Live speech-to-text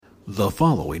The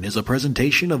following is a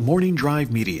presentation of Morning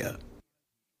Drive Media.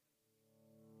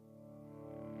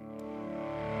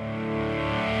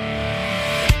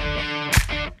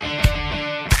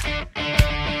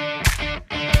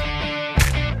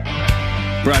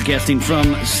 Broadcasting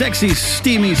from sexy,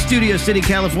 steamy Studio City,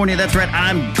 California. That's right,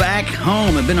 I'm back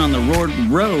home. I've been on the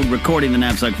road recording the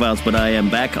Knapsack Files, but I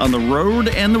am back on the road.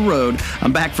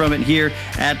 I'm back from it here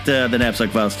at the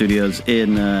Knapsack Files Studios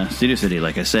in Studio City.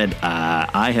 Like I said,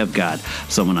 I have got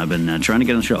someone I've been trying to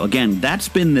get on the show. Again, that's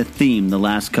been the theme the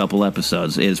last couple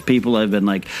episodes, is people have been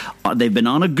like, they've been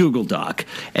on a Google Doc,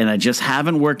 and I just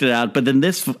haven't worked it out. But then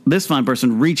this fine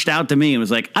person reached out to me and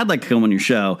was like, I'd like to come on your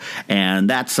show, and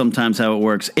that's sometimes how it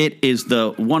works. It is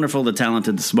the wonderful, the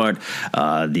talented, the smart,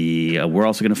 we're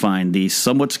also going to find the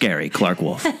somewhat scary Clark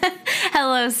Wolf.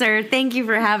 Hello, sir. Thank you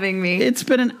for having me. It's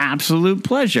been an absolute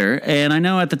pleasure. And I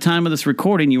know at the time of this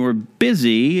recording, you were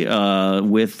busy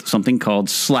with something called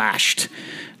Slashed.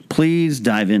 Please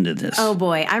dive into this. Oh,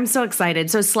 boy. I'm so excited.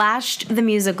 So Slashed, the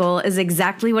musical, is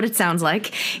exactly what it sounds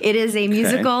like. It is a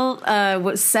musical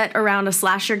set around a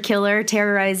slasher killer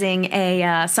terrorizing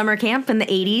a summer camp in the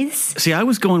 80s. See, I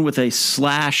was going with a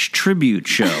Slash tribute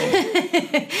show.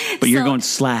 But you're going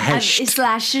Slashed.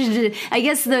 Slash. I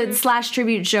guess the Slash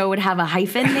tribute show would have a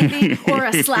hyphen, maybe, or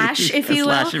a slash, if you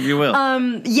will. Slash, if you will.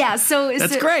 Yeah, so...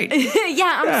 That's great.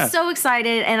 I'm so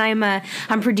excited, and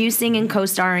I'm producing and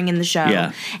co-starring in the show.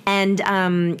 Yeah. And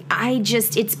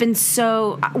it's been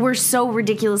we're so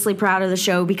ridiculously proud of the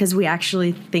show because we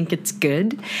actually think it's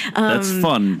good. That's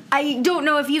fun. I don't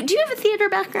know do you have a theater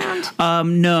background?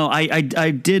 No, I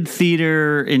did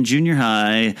theater in junior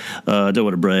high. Don't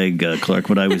want to brag, Clark,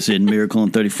 but I was in Miracle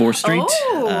on 34th Street.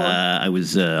 Oh. I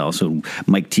was also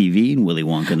Mike TV and Willy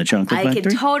Wonka and the Chocolate Factory. I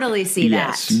could totally see that.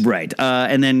 Yes, right.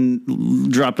 And then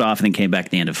dropped off and then came back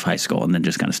at the end of high school and then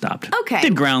just kind of stopped. Okay.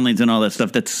 Did Groundlings and all that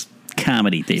stuff. That's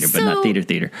comedy theater, but not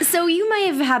theater. So you may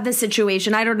have had this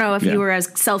situation. I don't know if you were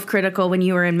as self-critical when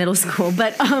you were in middle school,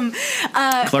 but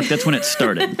Clark, that's when it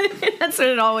started. That's when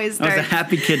it always started. I was a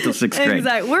happy kid till 6th grade.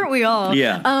 Exactly. Weren't we all?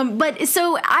 Yeah. But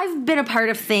so I've been a part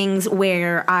of things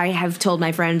where I have told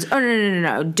my friends, oh,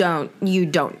 no, you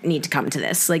don't need to come to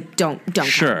this. Like, don't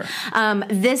Sure. come.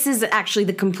 This is actually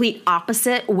the complete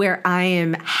opposite, where I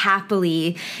am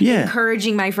happily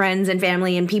encouraging my friends and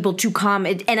family and people to come.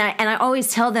 And I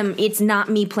always tell them it's not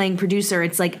me playing producer.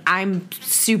 It's like, I'm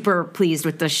super pleased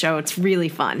with this show. It's really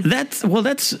fun. Believe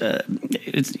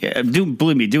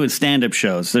me, doing stand-up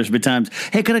shows, there's been times,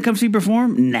 hey, can I come see you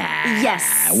perform? Nah.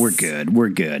 Yes. We're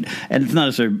good. And it's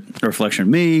not a reflection of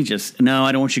me, just, no,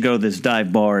 I don't want you to go to this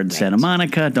dive bar in Santa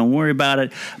Monica. Don't worry about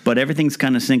it. But everything's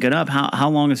kind of syncing up. How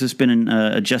long has this been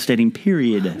a gestating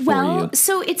period for you? Well,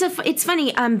 so it's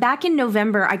funny. Back in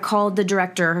November, I called the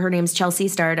director. Her name's Chelsea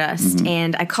Stardust,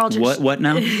 and I called her. What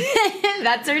now?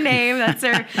 That's her name. That's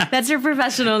her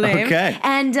professional name. Okay.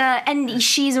 And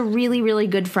she's a really, really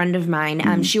good friend of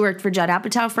mine. She worked for Judd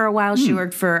Apatow for a while. She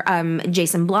worked for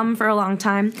Jason Blum for a long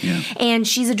time. Yeah. And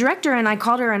she's a director, and I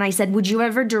called her and I said, would you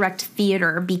ever direct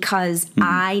theater? Because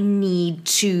I need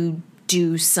to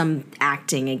do some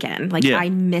acting again. I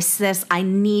miss this. I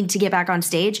need to get back on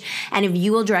stage. And if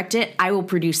you will direct it, I will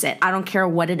produce it. I don't care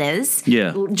what it is.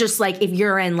 Yeah. Just like, if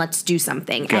you're in, let's do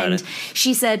something. Got it.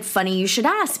 She said, funny you should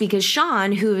ask, because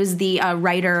Sean, who is the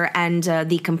writer and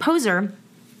the composer,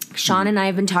 Sean and I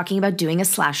have been talking about doing a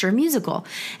slasher musical.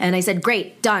 And I said,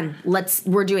 great, done.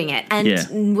 We're doing it.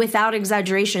 And without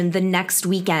exaggeration, the next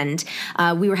weekend,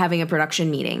 we were having a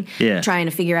production meeting, trying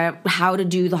to figure out how to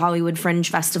do the Hollywood Fringe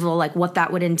Festival, like what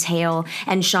that would entail.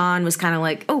 And Sean was kind of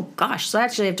like, oh gosh, so I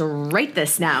actually have to write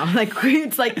this now.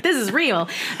 It's like, this is real.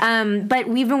 But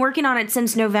we've been working on it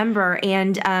since November,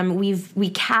 and we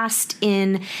cast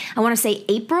in, I want to say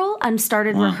April, and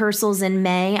started rehearsals in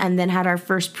May, and then had our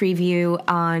first preview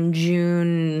on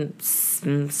June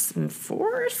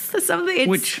 4th or something.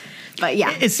 But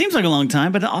yeah. It seems like a long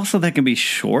time, but also that can be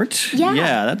short. Yeah.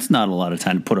 Yeah, that's not a lot of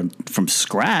time to put on from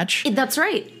scratch. That's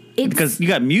right. Because you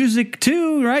got music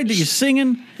too, right? That you're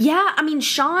singing. Yeah, I mean,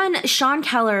 Sean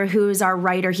Keller, who is our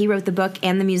writer, he wrote the book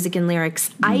and the music and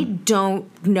lyrics. I don't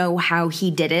know how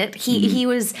he did it. He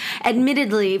was,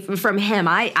 admittedly, from him,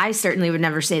 I certainly would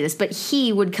never say this, but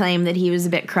he would claim that he was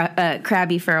a bit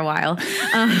crabby for a while,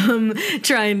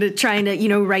 trying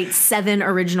to write 7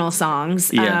 original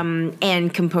songs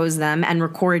and compose them and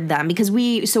record them, because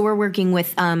we're working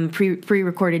with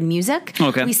pre-recorded music.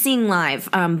 Okay. We sing live,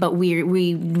 but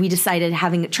we we decided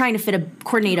trying to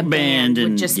coordinate a band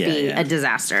would just be a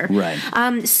disaster. Right.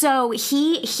 So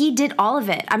he did all of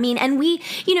it. I mean, and we,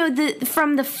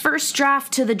 from the first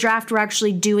draft to the draft we're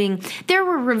actually doing, there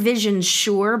were revisions,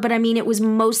 sure, but I mean, it was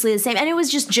mostly the same. And it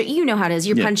was just, you know how it is.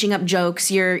 You're punching up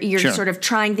jokes. You're sure. sort of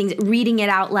trying things, reading it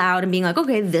out loud and being like,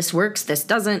 okay, this works, this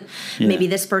doesn't. Yeah. Maybe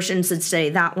this person should say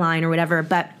that line or whatever.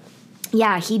 But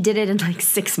yeah, he did it in like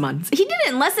 6 months. He did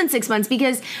it in less than 6 months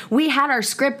because we had our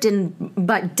script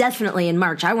but definitely in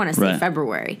March. I want to say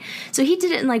February. So he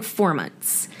did it in like 4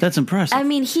 months. That's impressive. I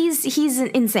mean, he's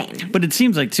insane. But it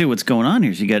seems like too, what's going on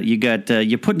here is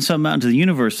you're putting something out into the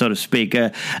universe, so to speak.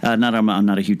 I'm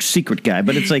not a huge secret guy,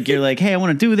 but it's like you're like, hey, I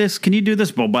want to do this. Can you do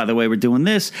this? Well, by the way, we're doing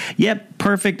this. Yep,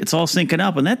 perfect. It's all syncing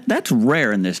up, and that's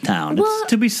rare in this town. Well, it's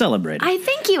to be celebrated. I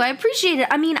thank you. I appreciate it.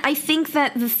 I mean, I think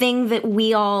that the thing that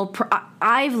we all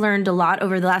I've learned a lot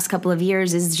over the last couple of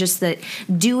years is just that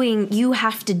you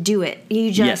have to do it.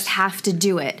 You just have to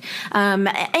do it.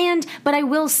 But I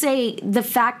will say the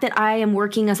fact that I am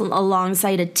working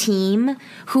alongside a team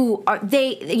who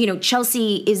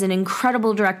Chelsea is an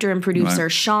incredible director and producer.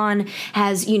 Right. Sean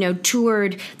has,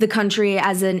 toured the country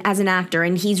as an actor,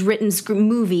 and he's written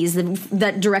movies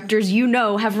that directors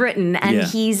have written, and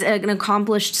he's an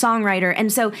accomplished songwriter.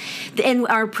 And so, and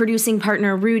our producing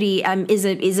partner Rudy is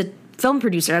a film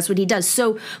producer. That's what he does.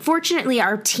 So fortunately,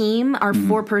 our team, our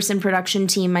 4-person production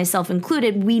team, myself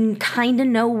included, we kind of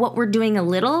know what we're doing a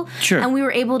little. Sure. And we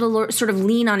were able to sort of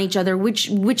lean on each other, which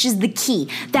is the key.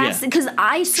 That's because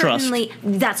I certainly,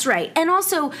 trust. That's right. And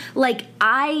also, like,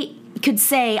 I could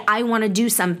say I want to do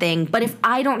something, but if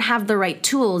I don't have the right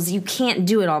tools, you can't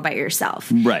do it all by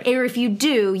yourself. Right. Or if you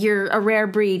do, you're a rare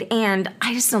breed, and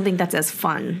I just don't think that's as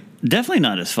fun. Definitely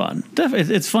not as fun.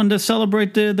 It's fun to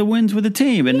celebrate the wins with the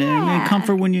team and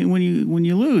comfort when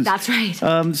you lose. That's right.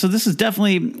 So this is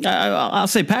definitely I'll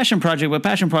say passion project, but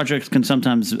passion projects can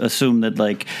sometimes assume that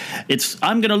like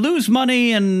I'm going to lose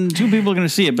money and 2 people are going to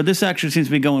see it. But this actually seems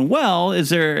to be going well. Is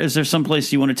there some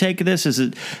place you want to take this? Is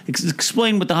it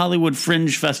explain what the Hollywood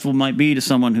Fringe Festival might be to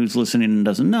someone who's listening and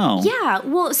doesn't know? Yeah.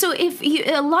 Well, so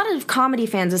a lot of comedy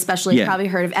fans, especially, have probably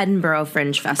heard of Edinburgh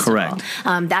Fringe Festival. Correct.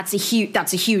 That's a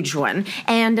huge one,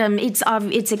 and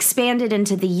it's expanded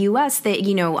into the U.S. That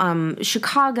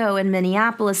Chicago and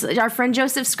Minneapolis. Our friend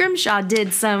Joseph Scrimshaw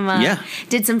did some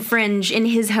Fringe in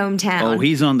his hometown. Oh,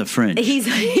 he's on the Fringe. He's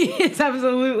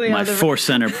absolutely my on the Force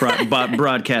Center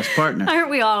broadcast partner. Aren't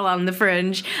we all on the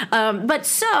Fringe?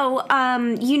 It's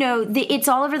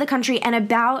all over the country. And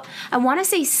about I want to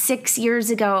say 6 years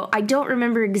ago, I don't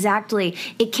remember exactly.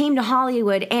 It came to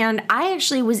Hollywood, and I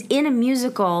actually was in a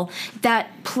musical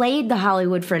that played the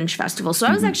Hollywood Fringe Festival. So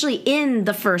I was actually in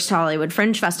the first Hollywood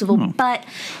Fringe Festival, but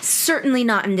certainly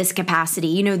not in this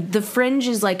capacity. The Fringe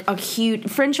is like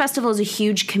Fringe Festival is a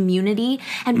huge community,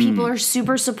 and people are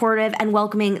super supportive and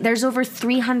welcoming. There's over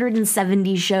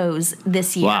 370 shows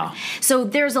this year. Wow. So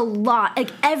there's a lot.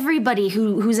 Like everybody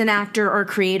who's an actor or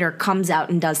creator comes out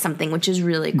and does something, which is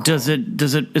really cool. Is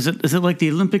it like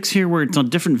the Olympics here where it's on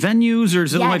different venues, or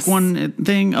is it like one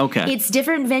thing? Okay. It's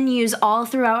different venues all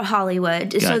throughout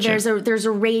Hollywood. Gotcha. So there's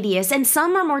a radius, and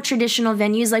some are more traditional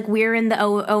venues. Like we're in the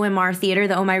OMR Theater,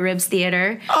 the Oh My Ribs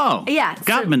Theater. Oh, yeah,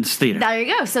 Gottman's Theater. There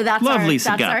you go. So that's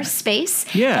our space.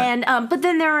 Yeah. And but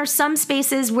then there are some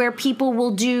spaces where people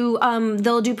will do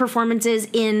performances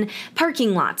in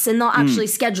parking lots, and they'll actually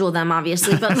schedule them,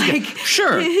 obviously. But like,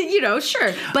 sure,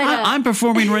 sure. But I'm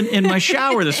performing in my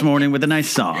shower this morning with a nice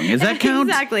song. Does that count?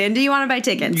 Exactly. And do you want to buy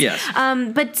tickets? Yes.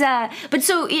 But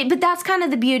that's kind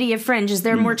of the beauty of Fringe is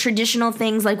there are more traditional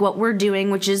things like what we're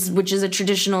doing, which is a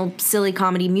traditional silly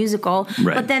comedy musical.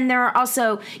 Right. But then there are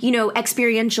also,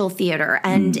 experiential theater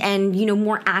and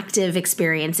more active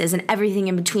experiences and everything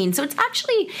in between. So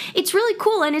it's really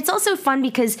cool. And it's also fun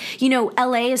because,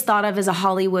 LA is thought of as a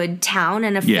Hollywood town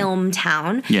and a film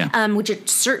town, which it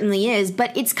certainly is.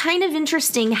 But it's kind of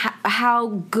interesting how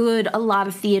good a lot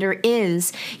of theater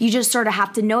is. You just sort of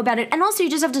have to know about it. And also you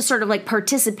just have to sort of like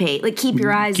participate, like keep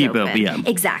your eyes open. Yeah.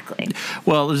 Exactly.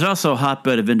 Well, there's also a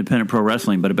hotbed of independent pro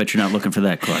wrestling, but I bet you're not looking for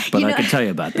that, Clark. But I can tell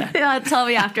you about that. Tell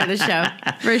me after the show,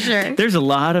 for sure. There's a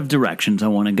lot of directions I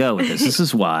want to go with this. This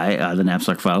is why the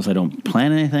Knapsack Files, I don't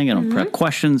plan anything. I don't prep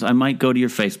questions. I might go to your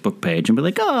Facebook page and be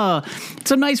like, oh,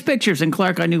 some nice pictures. And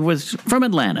Clark, I knew was from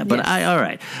Atlanta. But all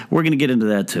right, we're going to get into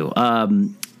that too.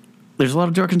 There's a lot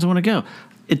of directions I want to go.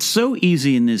 It's so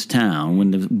easy in this town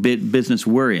when the business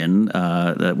we're in,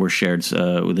 that we're shared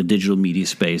with the digital media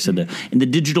space and the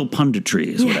digital punditry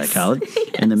is what I call it,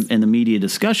 in the media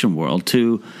discussion world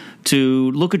to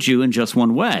look at you in just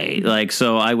one way. Like,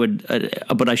 so I would,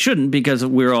 but I shouldn't because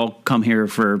we're all come here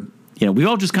for, we've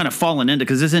all just kind of fallen into,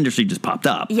 because this industry just popped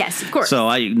up. Yes, of course. So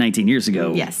 19 years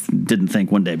ago, didn't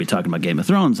think one day I'd be talking about Game of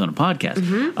Thrones on a podcast.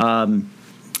 Mm-hmm.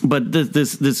 But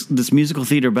this musical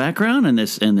theater background and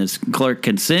this Clark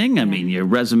can sing. I mean, your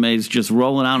resume's just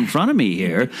rolling out in front of me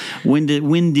here. When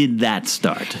did that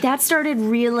start? That started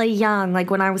really young,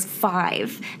 like when I was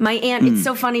 5. My aunt. It's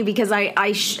so funny because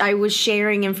I was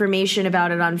sharing information about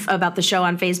it about the show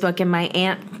on Facebook, and my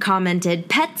aunt commented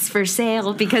 "pets for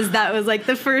sale" because that was like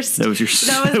the first. That was your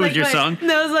song.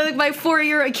 That was like my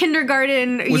 4-year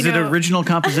kindergarten. Was it original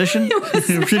composition?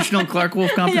 Original Clark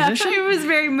Wolf composition? Yeah, I was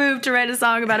very moved to write a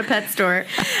song about a pet store.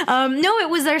 No, it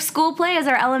was our school play, as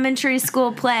our elementary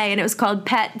school play, and it was called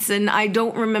Pets, and I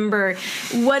don't remember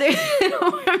I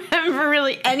don't remember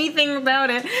really anything about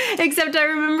it, except I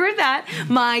remember that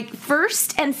my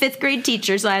 1st and 5th grade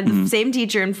teacher, so I had the same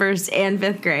teacher in 1st and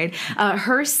 5th grade,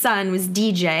 her son was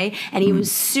DJ, and he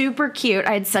was super cute.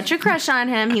 I had such a crush on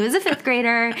him. He was a 5th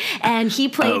grader, and he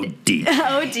played...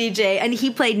 DJ. And he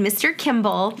played Mr.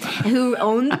 Kimball, who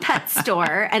owned the pet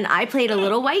store, and I played a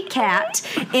little white cat.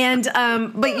 And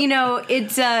but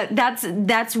it's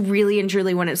that's really and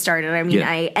truly when it started. I mean,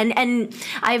 and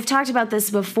I've talked about this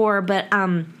before, but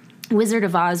Wizard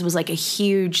of Oz was like a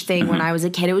huge thing when I was a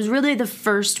kid. It was really the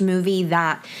first movie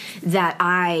that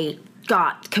I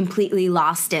got completely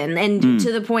lost in, and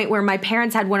to the point where my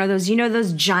parents had one of those,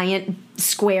 those giant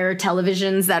square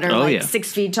televisions that are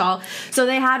 6 feet tall. So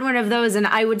they had one of those, and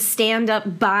I would stand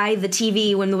up by the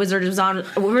TV when the Wizard of Oz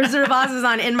was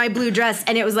on in my blue dress,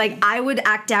 and it was like I would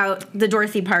act out the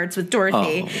Dorothy parts with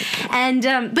Dorothy.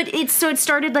 And but it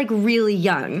started like really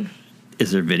young.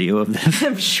 Is there video of this?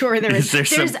 I'm sure there is. Is there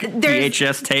some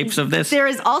VHS tapes of this? There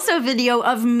is also video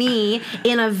of me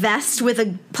in a vest with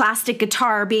a plastic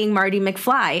guitar being Marty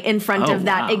McFly in front of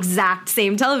that exact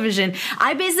same television.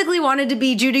 I basically wanted to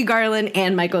be Judy Garland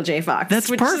and Michael J. Fox. That's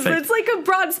perfect. It's like a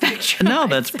broad spectrum. No,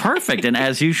 that's perfect, and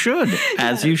as you should.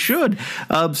 You should.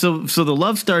 So the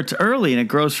love starts early, and it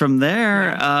grows from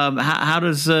there. How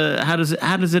does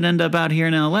it end up out here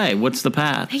in LA? What's the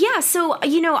path? Yeah, so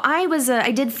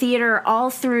I did theater all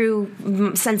through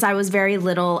since I was very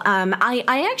little.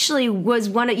 I actually was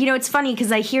one of, it's funny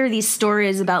because I hear these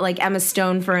stories about like Emma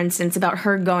Stone, for instance, about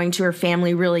her going to her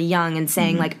family really young and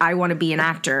saying like, I want to be an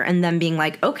actor, and then being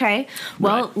like, okay,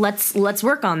 well, let's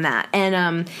work on that.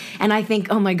 And I think,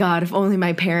 oh my God, if only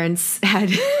my parents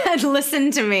had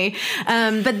listened to me.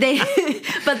 But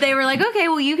they were like, okay,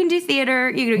 well, you can do theater,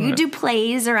 you do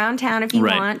plays around town if you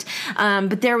want.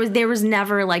 But there was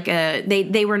never like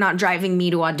they were not driving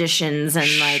me to audition and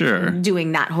like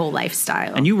doing that whole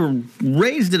lifestyle. And you were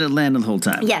raised in Atlanta the whole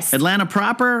time? Yes. Atlanta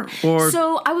proper? Or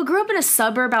so I grew up in a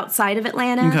suburb outside of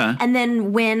Atlanta. Okay. And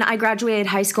then when I graduated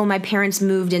high school, my parents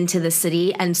moved into the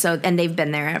city, and they've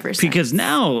been there ever since. Because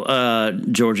now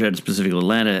Georgia, and specifically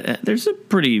Atlanta, there's a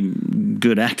pretty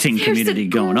good acting community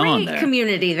going on there.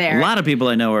 Community there. A lot of people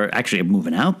I know are actually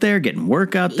moving out there, getting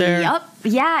work out there. Yep.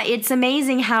 Yeah, it's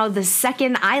amazing how the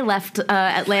second I left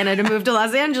Atlanta to move to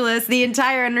Los Angeles, the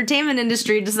entire entertainment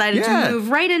industry decided to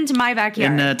move right into my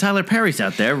backyard. And Tyler Perry's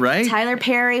out there, right? Tyler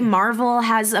Perry, Marvel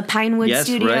has a Pinewood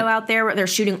studio out there. They're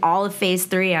shooting all of Phase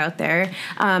 3 out there.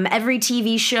 Every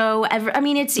TV show,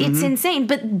 it's insane.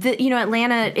 But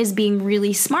Atlanta is being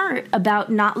really smart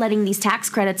about not letting these tax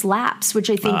credits lapse,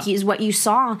 which I think is what you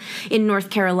saw in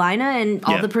North Carolina, and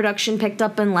all the production picked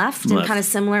up and left. And kind of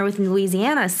similar with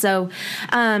Louisiana. So.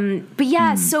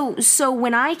 So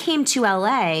when I came to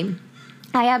LA,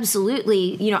 I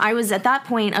absolutely, I was at that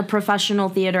point a professional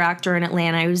theater actor in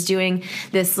Atlanta. I was doing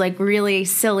this like really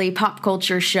silly pop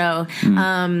culture show,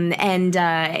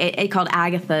 it called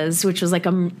Agatha's, which was like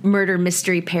a murder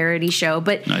mystery parody show.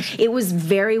 But it was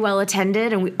very well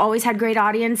attended, and we always had great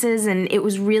audiences, and it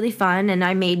was really fun. And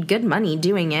I made good money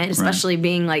doing it, especially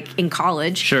being like in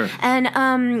college. Sure.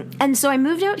 And so I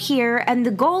moved out here, and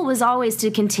the goal was always to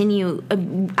continue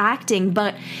acting.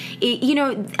 But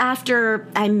after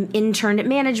I interned at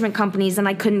management companies and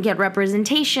I couldn't get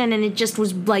representation, and it just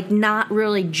was like not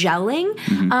really gelling.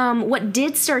 What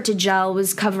did start to gel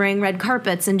was covering red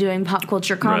carpets and doing pop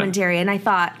culture commentary. And I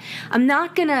thought, I'm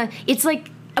not gonna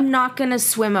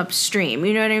swim upstream.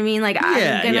 You know what I mean? Like,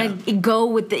 I'm gonna go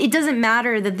with it doesn't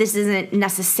matter that this isn't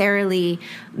necessarily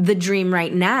the dream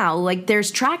right now. Like,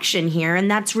 there's traction here, and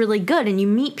that's really good. And you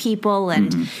meet people,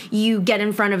 and you get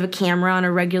in front of a camera on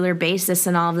a regular basis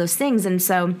and all of those things. And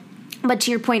so But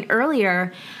to your point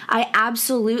earlier, I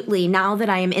absolutely, now that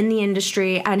I am in the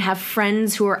industry and have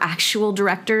friends who are actual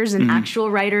directors and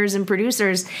actual writers and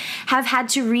producers, have had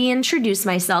to reintroduce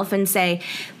myself and say,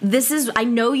 I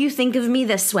know you think of me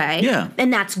this way. Yeah.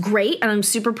 And that's great. And I'm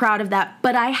super proud of that.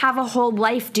 But I have a whole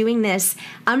life doing this.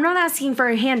 I'm not asking for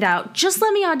a handout. Just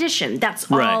let me audition.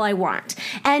 That's all I want.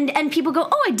 And people go,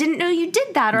 oh, I didn't know you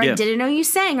did that. Or I didn't know you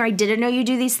sang. Or I didn't know you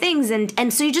do these things.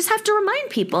 And so you just have to remind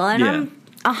people. And I'm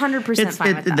 100%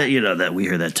 fine with that. You know that we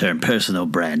hear that term, personal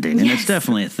branding, and it's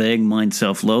definitely a thing. Mine's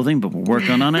self-loathing, but we're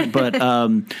working on it. But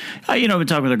I've been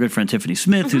talking with our good friend Tiffany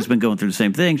Smith, who's been going through the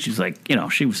same thing. She's like,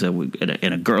 she was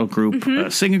in a girl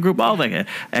group, singing group, all like an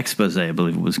expose, I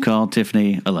believe it was called.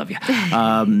 Tiffany, I love you.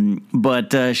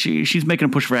 But she's making a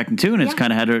push for acting too, and it's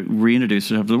kind of had to reintroduce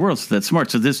herself to the world. So that's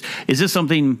smart. So is this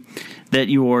something that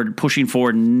you're pushing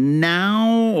for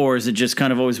now, or is it just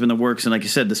kind of always been the works? And like you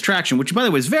said, this traction, which by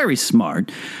the way is very smart.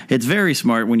 It's very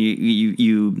smart when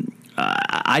you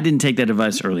I didn't take that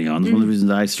advice early on. It's one of the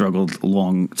reasons I struggled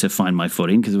long to find my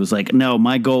footing, because it was like, no,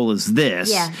 my goal is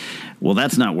this. Yeah. Well,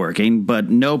 that's not working, but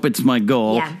nope, it's my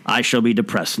goal. Yeah. I shall be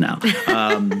depressed now.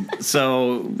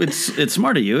 So it's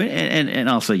smart of you, and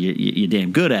also you're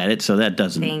damn good at it. So that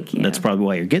doesn't. Thank you. That's probably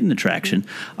why you're getting the traction.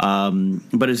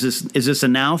 But is this a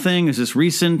now thing? Is this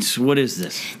recent? What is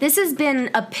this? This has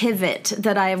been a pivot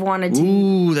that I have wanted to.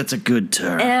 Ooh, that's a good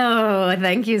term. Oh,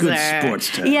 thank you, Good sir. sports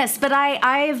term. Yes, but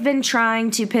I have been trying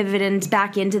to pivot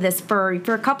back into this for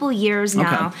a couple of years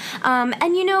now. Okay. And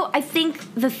I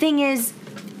think the thing is,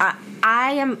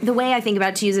 I am, the way I think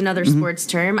about it, to use another sports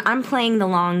term, I'm playing the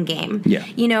long game. Yeah.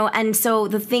 And so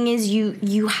the thing is,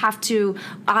 you have to,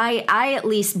 I at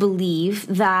least believe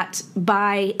that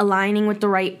by aligning with the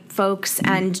right folks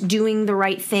and doing the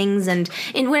right things, and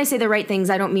when I say the right things,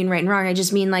 I don't mean right and wrong, I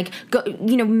just mean like,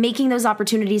 making those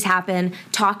opportunities happen,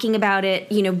 talking about it,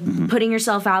 putting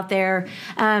yourself out there.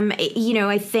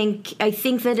 I think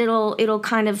that it'll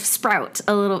kind of sprout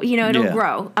a little, it'll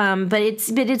grow. But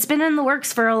it's been in the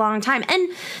works for a long time. And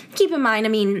keep in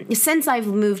mind, since I've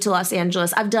moved to Los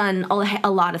Angeles, I've done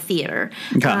a lot of theater.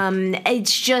 Okay.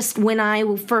 It's just when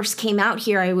I first came out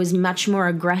here, I was much more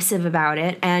aggressive about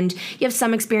it. And you have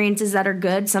some experiences that are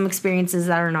good, some experiences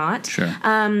that are not. Sure.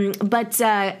 But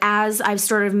as I've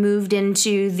sort of moved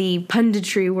into the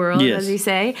punditry world, as you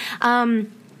say,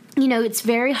 it's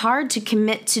very hard to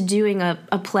commit to doing a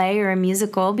play or a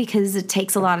musical because it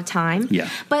takes a lot of time. Yeah.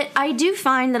 But I do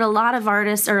find that a lot of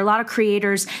artists or a lot of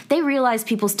creators, they realize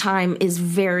people's time is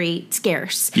very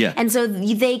scarce. Yeah. And so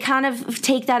they kind of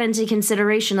take that into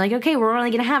consideration. Like, okay, we're only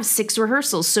going to have 6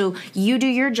 rehearsals. So you do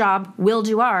your job, we'll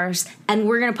do ours, and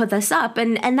we're going to put this up.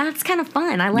 And that's kind of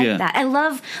fun. I like that. I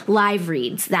love live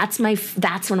reads. That's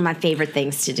one of my favorite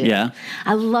things to do. Yeah.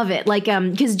 I love it. Like,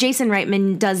 because Jason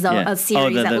Reitman does a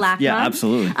series at LACMA. Yeah,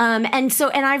 absolutely.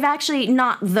 And I've actually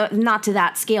not to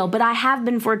that scale, but I have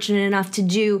been fortunate enough to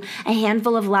do a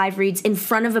handful of live reads in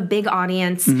front of a big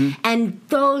audience, and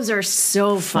those are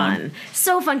so fun.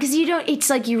 So fun, because it's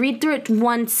like you read through it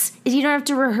once, you don't have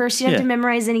to rehearse, you don't have to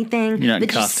memorize anything. You're not in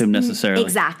costume necessarily.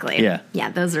 Exactly. Yeah.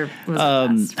 Those are the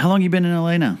best. How long have you been in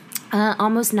LA now?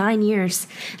 Almost 9 years.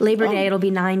 Labor Day, it'll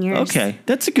be 9 years. Okay,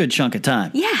 that's a good chunk of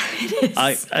time. Yeah, it is.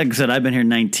 Like I said, I've been here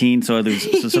 19, so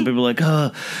some people are like,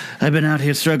 I've been out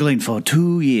here struggling for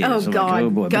 2 years. Oh, I'm God, like, oh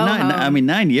boy. go home.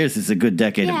 9 years is a good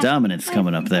decade of dominance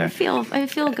coming up there. I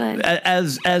feel good.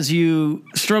 As you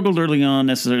struggled early on,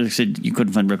 necessarily said you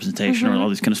couldn't find representation or all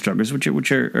these kind of struggles,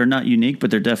 which are not unique,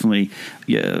 but they're definitely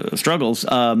struggles.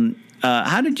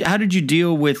 How did you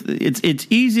deal with it's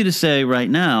easy to say right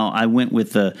now I went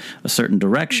with a certain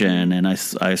direction and I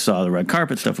saw the red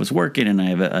carpet stuff was working and I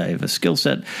have a skill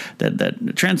set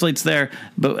that translates there,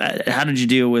 but how did you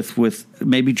deal with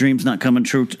maybe dreams not coming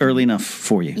true early enough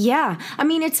for you? Yeah,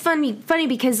 it's funny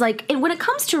because like when it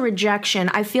comes to rejection,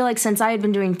 I feel like since I had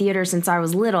been doing theater since I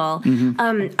was little,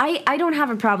 I don't have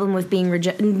a problem with being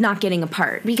not getting a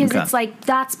part, because it's like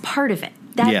that's part of it.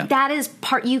 That is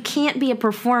part. You can't be a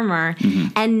performer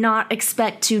and not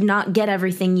expect to not get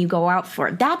everything you go out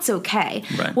for. That's okay.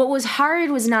 Right. What was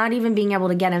hard was not even being able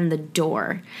to get in the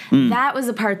door. That was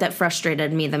the part that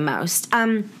frustrated me the most.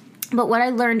 But what I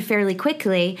learned fairly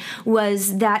quickly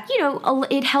was that,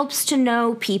 it helps to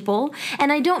know people.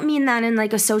 And I don't mean that in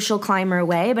like a social climber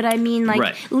way, but I mean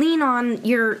like lean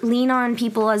on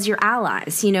people as your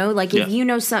allies, like if you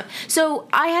know some. So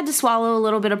I had to swallow a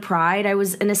little bit of pride. I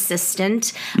was an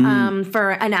assistant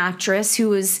for an actress who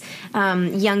was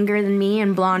younger than me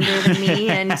and blonder than me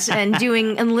and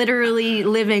doing and literally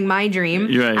living my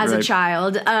dream as a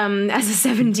child, as a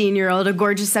 17-year-old, a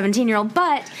gorgeous 17-year-old.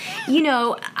 But,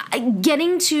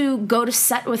 getting to go to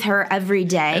set with her every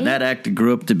day. And that actor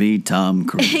grew up to be Tom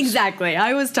Cruise. Exactly.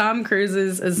 I was Tom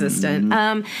Cruise's assistant.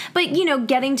 But,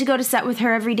 getting to go to set with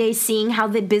her every day, seeing how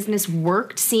the business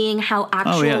worked, seeing how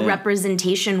actual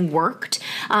representation worked.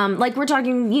 Like we're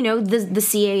talking, the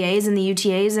CAAs and the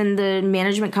UTAs and the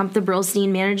management the Brillstein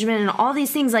management and all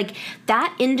these things, like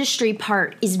that industry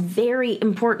part is very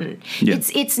important. Yeah.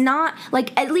 It's not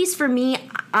like, at least for me,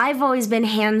 I've always been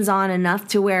hands-on enough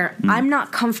to where I'm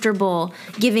not comfortable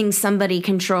giving somebody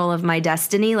control of my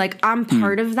destiny. Like I'm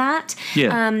part of that.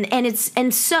 Yeah.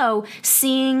 And so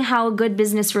seeing how good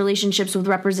business relationships with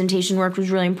representation worked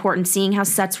was really important. Seeing how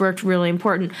sets worked, really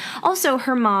important. Also,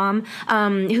 her mom,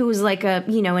 who was like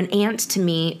an aunt to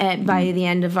me by the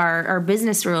end of our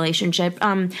business relationship,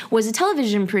 was a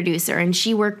television producer, and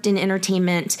she worked in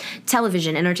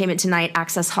television, Entertainment Tonight,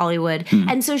 Access Hollywood.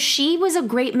 And so she was a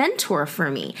great mentor for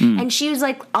me. And she was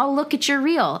like, I'll look at your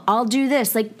reel. I'll do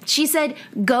this. Like she said,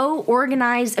 go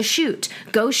organize a shoot.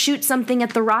 Go shoot something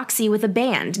at the Roxy with a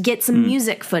band. Get some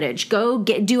music footage. Go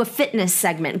do a fitness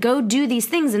segment. Go do these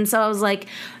things. And so I was like,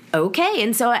 okay.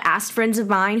 And so I asked friends of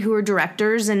mine who were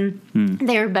directors, and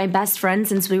they were my best friends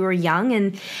since we were young.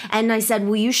 And I said,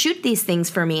 will you shoot these things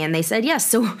for me? And they said, yes.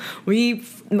 So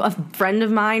a friend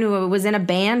of mine who was in a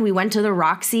band, we went to the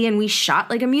Roxy and we shot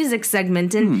like a music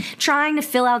segment and trying to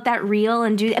fill out that reel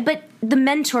and do, but the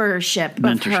mentorship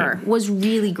of her was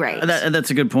really great. That's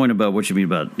a good point about what you mean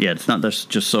about, it's not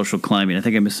just social climbing. I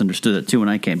think I misunderstood it too when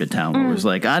I came to town, where it was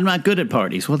like, I'm not good at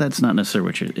parties. Well, that's not necessarily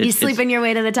what you sleeping your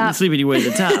way to the top. You sleeping your way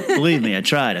to the top. Believe me, I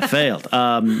tried. I failed.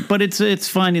 But it's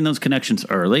finding those connections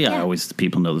early. Yeah.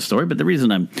 People know the story, but the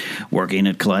reason I'm working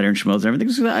at Collider and Schmoes and everything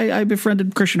is I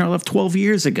befriended Christian Harloff 12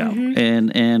 years ago.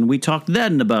 And we talked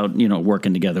then about,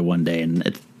 working together one day, and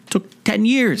it took 10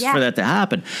 years for that to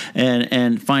happen,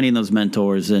 and finding those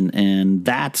mentors, and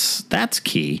that's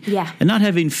key. Yeah. And not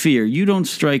having fear. You don't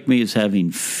strike me as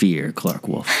having fear, Clark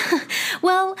Wolf.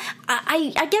 Well,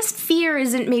 I guess fear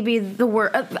isn't maybe the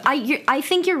word. I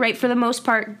think you're right for the most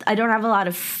part. I don't have a lot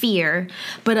of fear,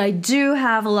 but I do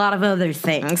have a lot of other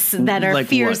things that are like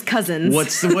fear's cousins.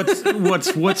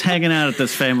 What's hanging out at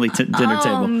this family dinner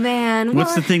table? Oh man,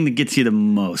 what's the thing that gets you the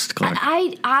most, Clark?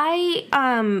 I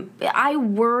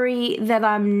worry that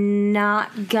I'm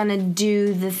not gonna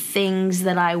do the things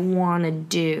that I want to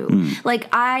do. Like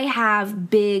I have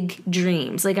big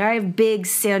dreams. Like I have big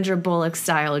Sandra Bullock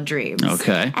style dreams.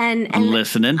 Okay. And I'm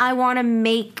listening. I want to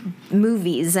make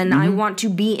movies, and I want to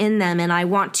be in them, and I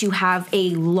want to have a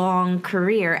long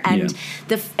career. And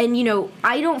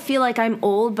I don't feel like I'm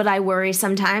old, but I worry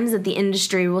sometimes that the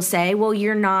industry will say, well,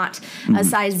 you're not a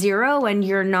size 0 and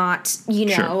you're not,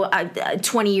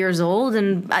 20 years old,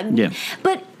 and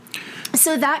but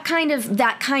so that kind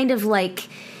of like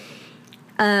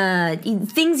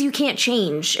things you can't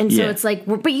change, and so it's like,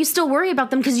 but you still worry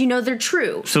about them because they're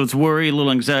true. So it's worry, a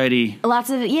little anxiety. Lots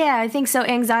of I think so.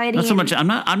 Anxiety. Not so much.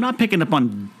 I'm not picking up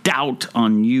on doubt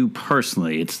on you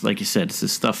personally. It's like you said, it's the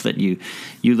stuff that you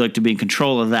like to be in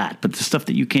control of that, but the stuff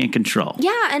that you can't control.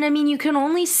 Yeah, and I mean, you can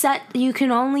only set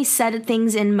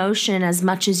things in motion as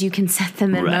much as you can set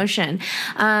them in motion.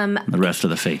 The rest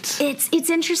of the fates. It's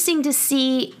interesting to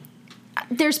see.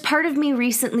 There's part of me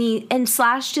recently, and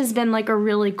Slashed has been like a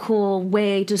really cool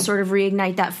way to sort of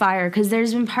reignite that fire, because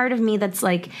there's been part of me that's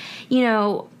like,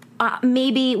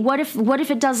 maybe what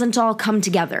if it doesn't all come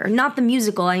together? Not the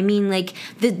musical. I mean, like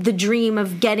the dream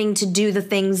of getting to do the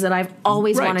things that I've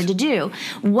always wanted to do.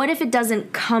 What if it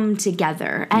doesn't come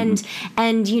together? And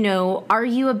are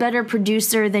you a better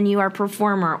producer than you are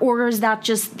performer, or is that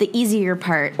just the easier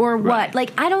part, or what?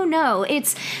 Like I don't know.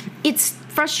 It's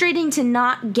frustrating to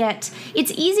not get.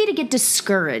 It's easy to get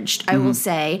discouraged. I will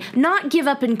say, not give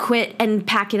up and quit and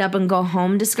pack it up and go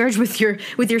home. Discouraged with your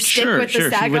stick with the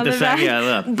sag on the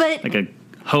back. But like a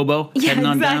hobo heading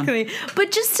on down.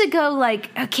 But just to go like,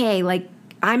 okay, like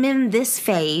I'm in this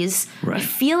phase. Right. I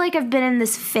feel like I've been in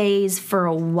this phase for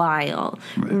a while.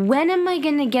 Right. When am I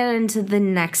going to get into the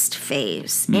next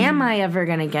phase? Am I ever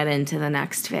going to get into the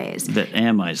next phase? The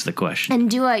am I is the question.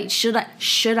 And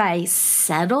should I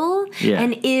settle? Yeah.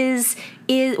 And is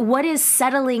what is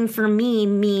settling for me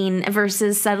mean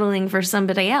versus settling for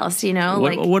somebody else?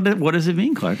 What does it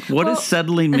mean, Clark? What does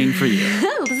settling mean for you?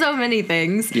 So many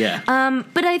things. Yeah.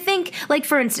 But I think, like,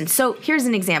 for instance, so here's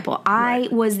an example. I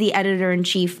was the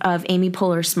editor-in-chief of Amy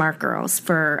Poehler's Smart Girls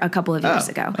for a couple of years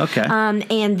ago. Okay.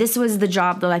 And this was the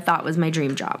job that I thought was my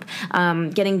dream job.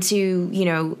 Getting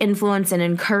to, influence and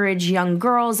encourage young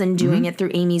girls and doing it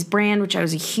through Amy's brand, which I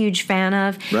was a huge fan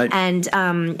of. Right.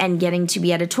 And getting to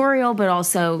be editorial, but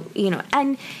also,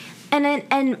 and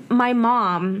And my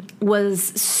mom was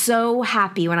so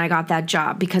happy when I got that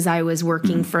job because I was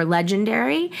working for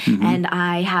Legendary and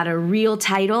I had a real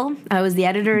title. I was the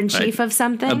editor-in-chief of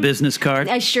something. A business card.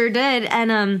 I sure did.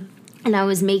 And I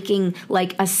was making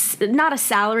like not a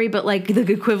salary, but like the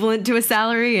equivalent to a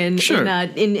salary in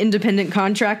independent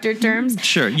contractor terms.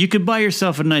 Sure. You could buy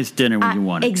yourself a nice dinner when you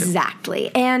wanted exactly.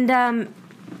 to. Exactly.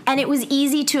 And it was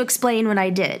easy to explain what I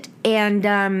did. And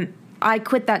I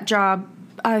quit that job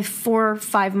 4 or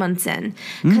 5 months in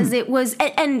because it was,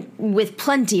 and with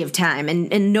plenty of time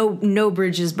and no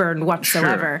bridges burned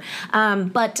whatsoever. Sure.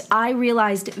 But I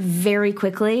realized very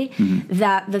quickly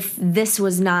that this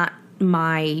was not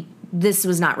right.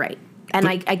 And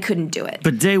I couldn't do it.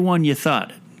 But day one you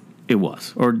thought it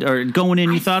was? Or going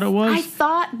in you thought it was? I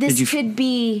thought this could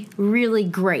be really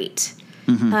great.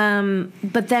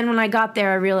 But then when I got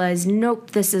there, I realized,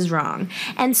 nope, this is wrong.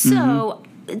 And so,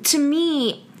 to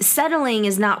me, settling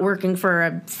is not working for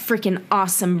a freaking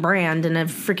awesome brand and a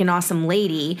freaking awesome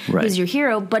lady who's your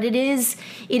hero, but it is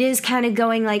kind of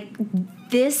going like,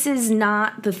 this is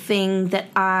not the thing that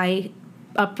I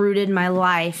uprooted my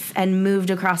life and moved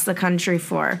across the country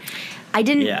for. I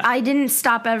didn't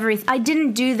stop everything. I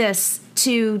didn't do this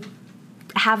to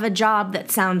have a job that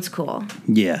sounds cool.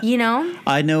 Yeah. You know?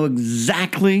 I know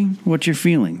exactly what you're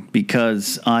feeling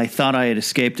because I thought I had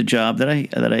escaped a job that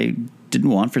I didn't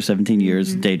want for 17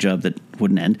 years, a day job that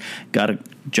wouldn't end. Got a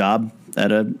job at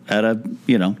a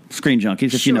Screen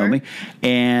Junkies, if you know me,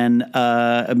 and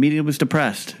immediately was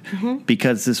depressed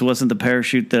because this wasn't the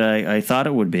parachute that I thought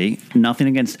it would be. Nothing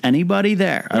against anybody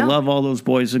there. No. I love all those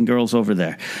boys and girls over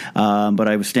there. But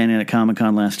I was standing at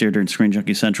Comic-Con last year during Screen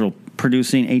Junkie Central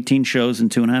producing 18 shows in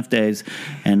 2.5 days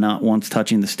and not once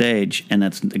touching the stage. And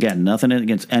that's, again, nothing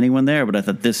against anyone there, but I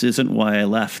thought this isn't why I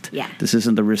left. Yeah. This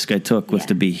isn't the risk I took was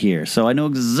to be here. So I know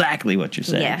exactly what you're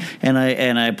saying. Yeah. And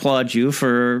I applaud you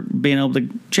for being able to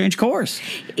change course.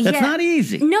 That's not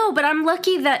easy. No, but I'm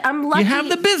lucky. You have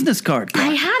the business card.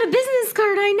 I had a business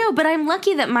card, I know, but I'm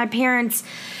lucky that my parents,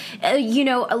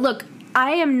 look,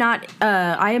 I am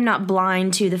not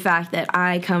blind to the fact that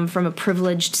I come from a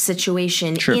privileged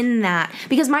situation in that,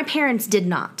 because my parents did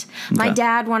not. Okay. My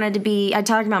dad wanted to be, I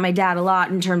talk about my dad a lot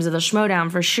in terms of the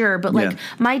Schmodown for sure, but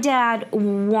my dad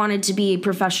wanted to be a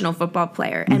professional football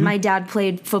player, and my dad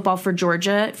played football for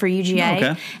Georgia, for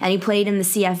UGA, and he played in the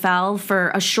CFL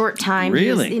for a short time.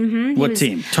 Really? What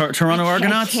team? Toronto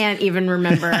Argonauts? I can't even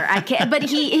remember. But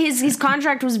his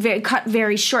contract was cut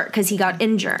very short because he got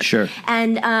injured. Sure.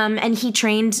 And he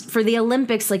trained for the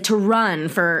Olympics, like to run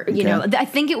for, I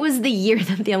think it was the year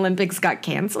that the Olympics got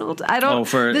canceled. I don't. Oh,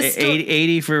 for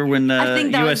 80 for when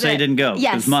USA didn't go.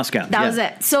 Yes. It was Moscow. That was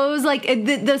it. So it was like,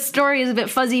 the story is a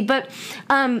bit fuzzy, but,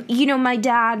 my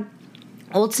dad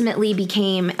ultimately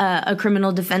became a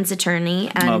criminal defense attorney,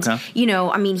 and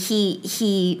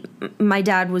my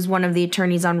dad was one of the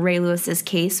attorneys on Ray Lewis's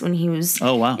case when he was.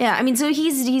 Oh wow! Yeah, I mean, so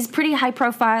he's pretty high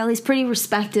profile. He's pretty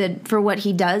respected for what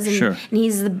he does, and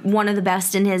he's one of the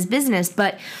best in his business.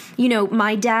 But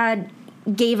my dad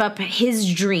gave up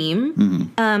his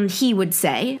dream, he would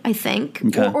say, I think,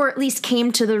 or at least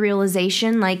came to the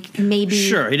realization, like maybe.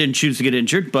 Sure, he didn't choose to get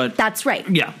injured, but that's right.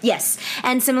 Yeah. Yes,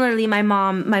 and similarly, my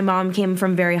mom came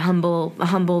from very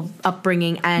humble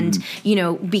upbringing, and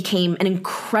became an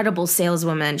incredible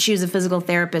saleswoman. She was a physical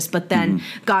therapist, but then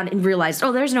got and realized,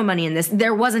 there's no money in this.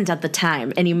 There wasn't at the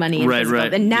time any money in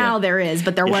physical, and now there is,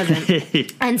 but there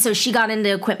wasn't. And so she got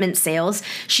into equipment sales.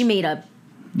 She made a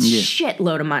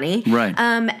shitload of money,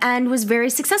 and was very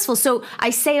successful. So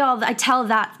I tell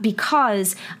that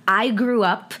because I grew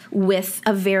up with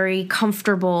a very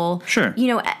comfortable,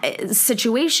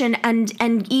 situation,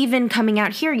 and even coming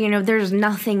out here, there's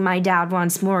nothing my dad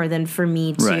wants more than for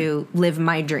me to live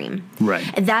my dream. Right.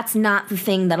 That's not the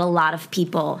thing that a lot of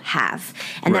people have,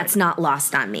 and that's not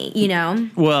lost on me.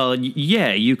 Well,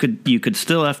 yeah, you could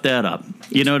still F that up.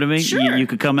 You know what I mean? Sure. You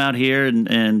could come out here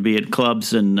and be at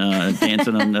clubs and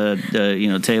dancing on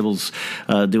tables,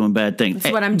 doing bad things.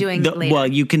 That's what I'm doing later. Well,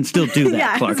 you can still do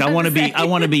that, Clark. I want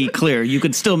to be clear. You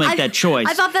could still make that choice.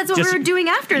 I thought that's what we were doing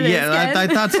after this. Yeah, I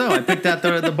thought so. I picked out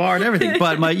the bar and everything.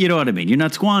 But you know what I mean. You're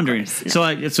not squandering.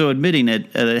 So admitting that,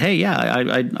 hey,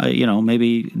 I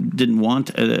maybe didn't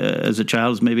want as a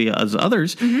child as maybe as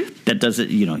others. That doesn't.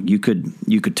 You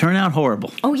could turn out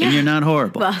horrible. Oh yeah. And you're not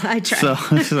horrible. Well, I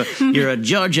try. So you're a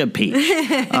Georgia peach.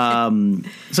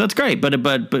 So it's great,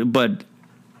 but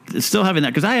still having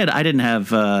that, because I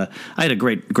had a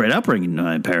great upbringing.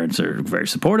 My parents are very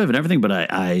supportive and everything, but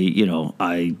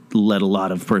I let a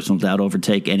lot of personal doubt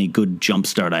overtake any good jump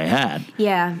start I had.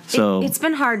 Yeah. So it's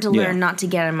been hard to learn not to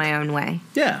get in my own way.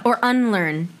 Yeah. Or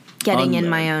unlearn. getting in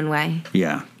my own way.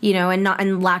 Yeah. You know,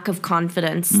 and lack of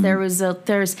confidence. There was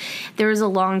a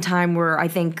long time where I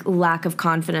think lack of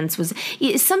confidence was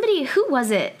somebody. Who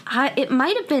was it? It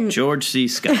might have been George C.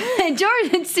 Scott.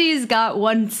 George C. Scott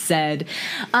once said,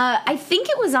 I think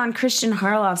it was on Christian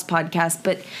Harloff's podcast,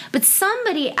 but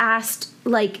somebody asked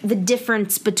like the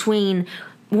difference between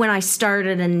when I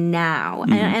started and now.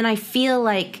 And I feel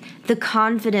like the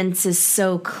confidence is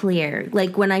so clear.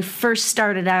 Like when I first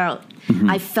started out,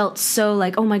 I felt so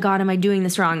like, oh my God, am I doing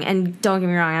this wrong? And don't get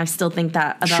me wrong, I still think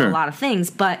that about a lot of things,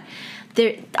 but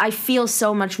I feel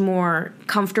so much more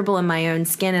comfortable in my own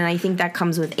skin, and I think that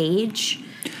comes with age.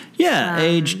 Yeah,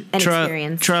 age, and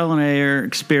experience. Trial and error,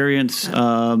 experience. You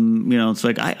know, it's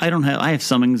like I have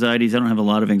some anxieties. I don't have a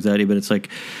lot of anxiety, but it's like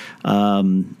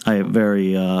I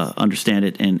very understand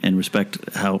it and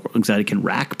respect how anxiety can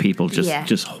rack people.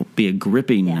 Just be a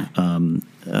gripping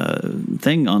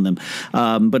thing on them.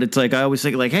 But it's like I always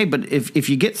think like, hey, but if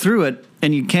you get through it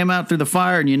and you came out through the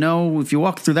fire, and you know if you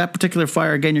walk through that particular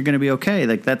fire again, you're going to be okay.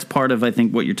 Like that's part of I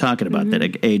think what you're talking about,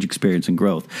 that age, experience, and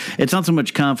growth. It's not so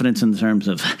much confidence in terms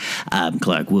of I'm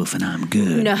Clark Wolf and I'm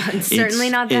good. No, it's certainly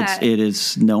not that. It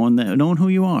is knowing who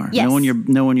you are,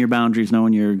 knowing your boundaries,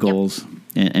 knowing your goals.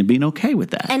 And being okay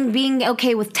with that. And being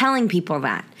okay with telling people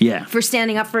that. Yeah. For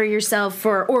standing up for yourself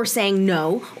or saying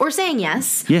no or saying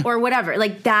yes or whatever.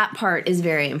 Like that part is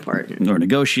very important. Or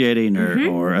negotiating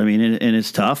or I mean, and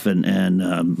it's tough. And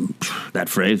that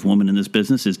phrase, woman in this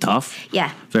business, is tough.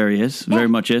 Yeah. Very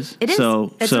much is. It is.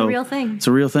 It's a real thing. It's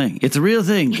a real thing. It's a real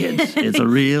thing, kids. It's a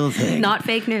real thing. Not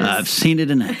fake news. I've seen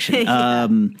it in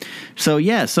action. So I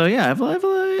have a lot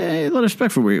of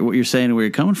respect for what you're saying and where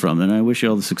you're coming from. And I wish you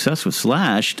all the success with Slash.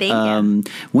 Thank you.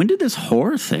 When did this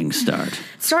horror thing start?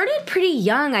 Started pretty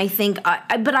young, I think,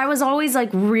 but I was always like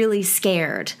really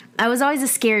scared. I was always a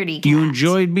scaredy cat. You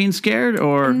enjoyed being scared,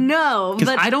 or no?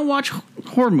 Because I don't watch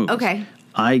horror movies. Okay,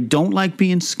 I don't like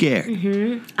being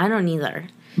scared. I don't either.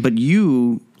 But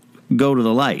you go to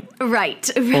the light. Right.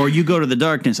 Or you go to the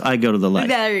darkness, I go to the light.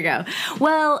 There you go.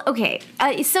 Well, okay.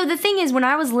 So the thing is, when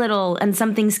I was little and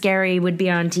something scary would be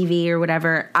on TV or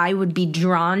whatever, I would be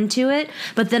drawn to it,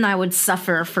 but then I would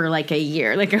suffer for like a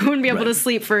year. Like I wouldn't be able to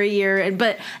sleep for a year.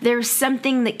 But there's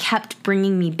something that kept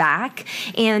bringing me back.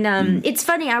 And it's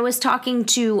funny, I was talking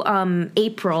to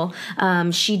April.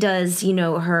 She does,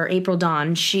 her April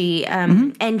Dawn. She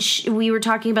we were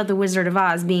talking about The Wizard of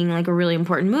Oz being like a really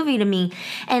important movie to me.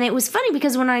 And it was funny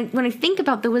because when I think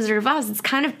about The Wizard of Oz, it's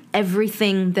kind of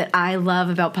everything that I love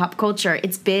about pop culture.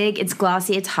 It's big, it's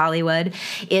glossy, it's Hollywood,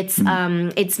 it's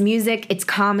music, it's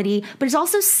comedy, but it's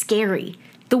also scary.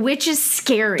 The witch is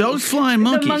scary. Those flying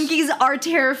monkeys. The monkeys are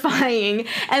terrifying,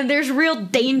 and there's real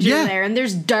danger there, and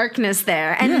there's darkness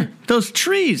there. And those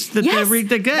trees that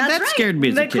that scared me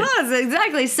as a kid. The claws,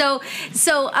 exactly. So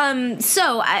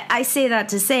I say that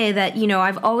to say that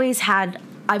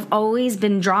I've always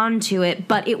been drawn to it,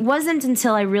 but it wasn't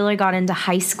until I really got into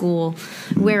high school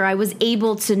where I was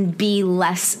able to be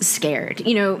less scared.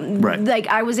 Like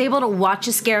I was able to watch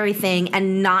a scary thing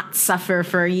and not suffer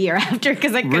for a year after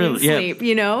because I couldn't sleep.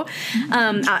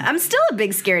 I'm still a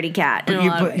big scaredy cat in a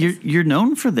lot of ways. You're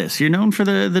known for this. You're known for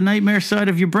the nightmare side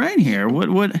of your brain here.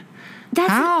 What?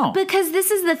 How? Because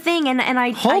this is the thing, and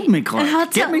I hold me,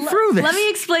 Clark. Get me through this. Let me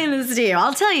explain this to you.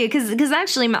 I'll tell you because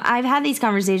actually I've had these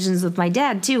conversations with my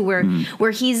dad too,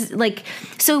 where he's like,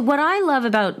 so what I love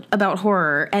about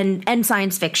horror and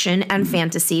science fiction and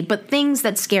fantasy, but things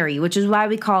that scare you, which is why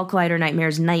we call Collider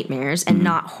Nightmares nightmares and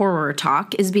not horror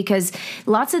talk, is because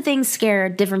lots of things scare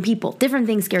different people. Different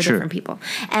things scare different people,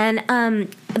 and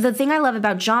the thing I love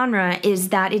about genre is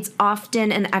that it's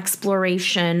often an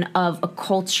exploration of a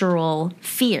cultural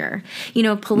fear,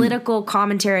 political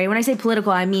commentary. When I say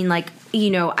political, I mean I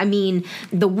mean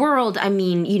the world, I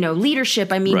mean,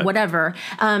 leadership, I mean, whatever.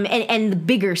 And the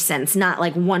bigger sense, not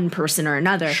like one person or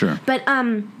another. Sure. But,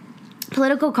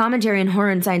 political commentary in horror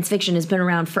and science fiction has been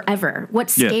around forever. What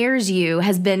scares you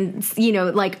has been,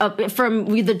 from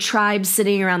the tribe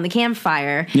sitting around the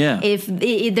campfire. Yeah. If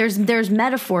there's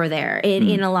metaphor there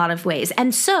in a lot of ways.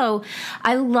 And so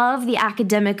I love the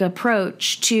academic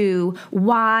approach to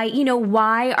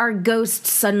why are ghosts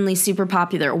suddenly super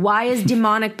popular? Why is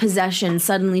demonic possession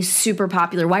suddenly super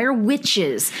popular? Why are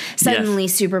witches suddenly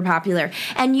super popular?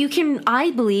 And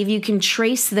I believe you can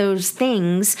trace those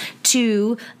things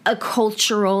to a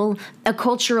cultural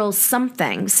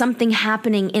something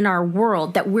happening in our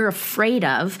world that we're afraid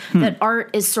of that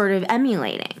art is sort of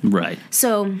emulating. Right.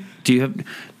 So do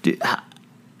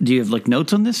Do you have like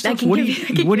notes on this stuff? can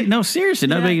give you- No, seriously,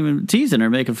 not making teasing or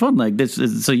making fun like this.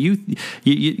 So you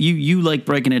like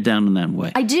breaking it down in that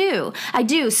way. I do.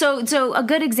 So a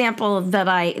good example that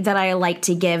I like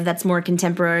to give that's more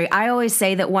contemporary. I always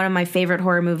say that one of my favorite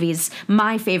horror movies,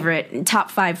 my favorite,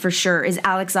 top 5 for sure, is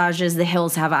Alex Aja's The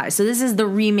Hills Have Eyes. So this is the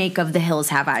remake of The Hills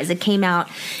Have Eyes. It came out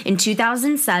in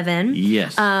 2007.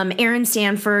 Yes. Aaron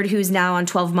Stanford, who's now on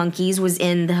 12 Monkeys, was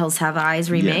in The Hills Have Eyes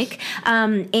remake.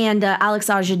 Yes. And Alex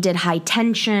Aja did High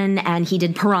Tension, and he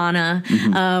did Piranha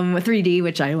 3D,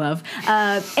 which I love.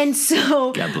 And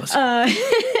so, God bless.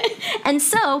 and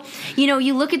so,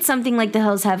 you look at something like The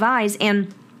Hills Have Eyes,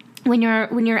 and when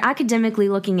you're academically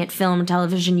looking at film and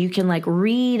television, you can like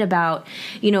read about,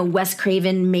 Wes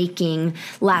Craven making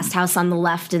Last House on the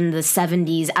Left in the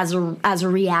 70s as a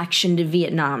reaction to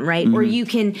Vietnam, right? Or you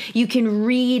can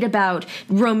read about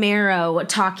Romero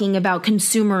talking about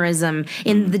consumerism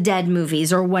in the Dead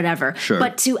movies or whatever. Sure.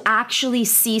 But to actually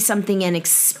see something and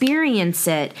experience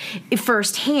it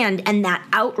firsthand, and that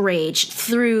outrage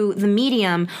through the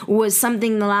medium was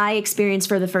something that I experienced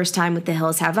for the first time with The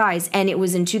Hills Have Eyes, and it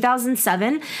was in 2007.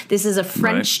 This is a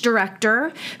French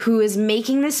director who is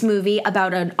making this movie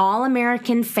about an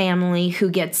all-American family who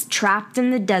gets trapped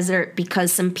in the desert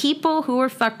because some people who were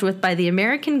fucked with by the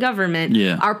American government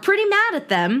are pretty mad at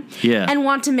them and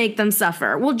want to make them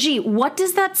suffer. Well, gee, what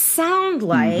does that sound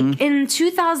like in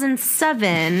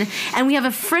 2007? And we have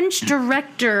a French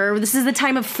director. This is the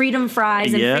time of Freedom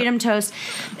Fries and Freedom Toast.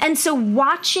 And so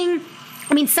watching,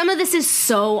 some of this is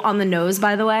so on the nose,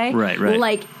 by the way. Right.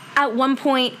 Like, at one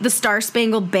point, the Star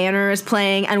Spangled Banner is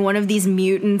playing, and one of these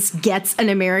mutants gets an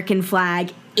American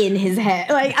flag in his head.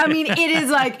 It is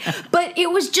like, but it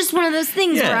was just one of those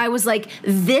things where I was like,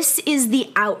 this is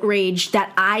the outrage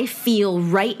that I feel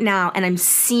right now, and I'm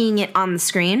seeing it on the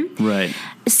screen. Right.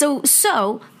 So,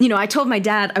 I told my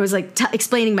dad, I was like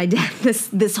explaining my dad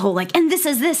this whole like, and this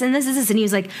is this, and this is this, and he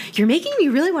was like, you're making me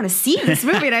really want to see this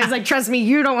movie, and I was like, trust me,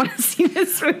 you don't want to see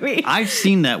this movie. I've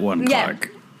seen that one, Clark.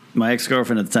 Yeah. My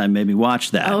ex-girlfriend at the time made me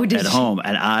watch that at home,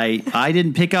 and I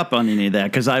didn't pick up on any of that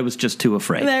because I was just too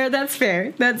afraid. That's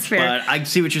fair. But I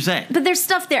see what you're saying. But there's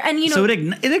stuff there, and so it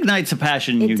ignites a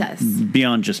passion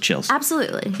beyond just chills.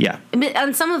 Absolutely. Yeah.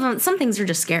 And some things are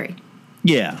just scary.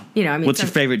 Yeah. What's your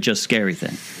favorite just scary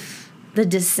thing? The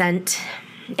Descent.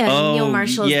 Neil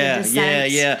Marshall's The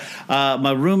Descent. Yeah.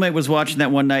 My roommate was watching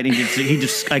that one night, and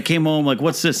I came home like,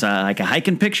 what's this? Like a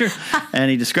hiking picture? And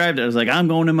he described it. I was like, I'm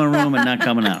going in my room and not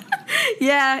coming out.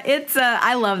 Yeah, it's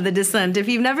I love The Descent. If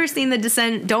you've never seen The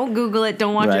Descent, don't Google it.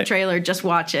 Don't watch a trailer. Just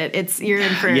watch it. You're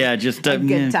in for a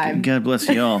good time. God bless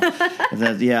you all.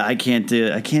 I can't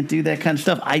do that kind of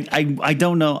stuff. I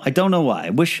don't know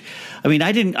why.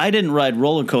 I didn't ride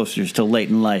roller coasters till late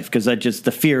in life because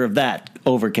the fear of that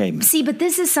overcame me. See, but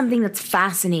this is something that's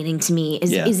fascinating to me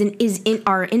is in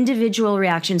our individual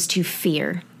reactions to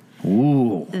fear.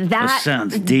 Ooh, that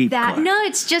sounds deep.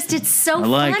 It's so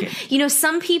fun. Like it.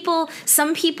 Some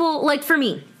people like for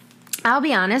me. I'll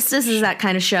be honest, this is that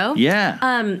kind of show. Yeah.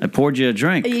 I poured you a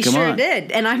drink. You Come sure on.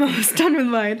 did, and I'm almost done with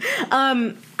mine.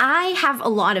 I have a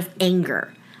lot of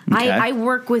anger. Okay. I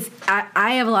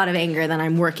have a lot of anger that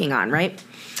I'm working on, right?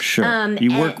 Sure.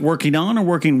 Working on or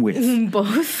working with?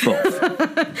 Both.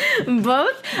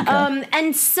 Both. Okay.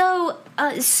 And so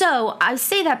I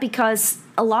say that because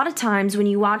a lot of times when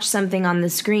you watch something on the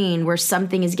screen where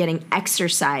something is getting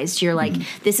exercised, you're like,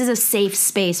 this is a safe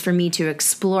space for me to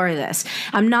explore this.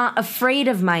 I'm not afraid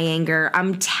of my anger.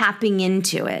 I'm tapping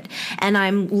into it. And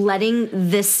I'm letting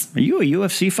this... Are you a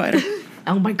UFC fighter?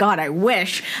 Oh my God, I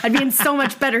wish. I'd be in so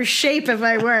much better shape if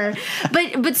I were.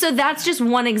 But so that's just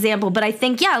one example. But I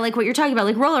think, like what you're talking about,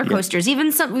 like roller coasters. Yeah.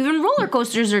 Even roller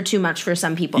coasters are too much for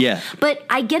some people. Yeah. But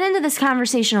I get into this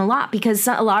conversation a lot because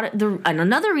and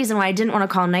another reason why I didn't want to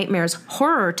call Nightmares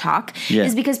horror talk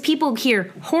is because people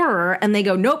hear horror and they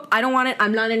go, nope, I don't want it.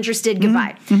 I'm not interested.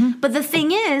 Goodbye. Mm-hmm. But the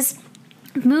thing is,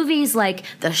 movies like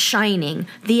The Shining,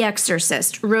 The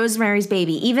Exorcist, Rosemary's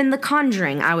Baby, even The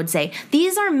Conjuring, I would say,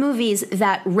 these are movies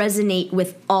that resonate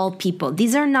with all people.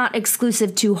 These are not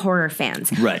exclusive to horror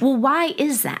fans. Right. Well, why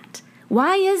is that?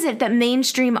 Why is it that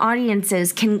mainstream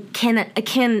audiences can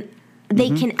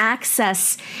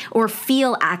access or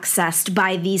feel accessed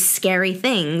by these scary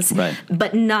things,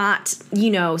 but not,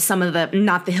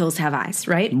 not The Hills Have Eyes,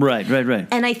 right? Right.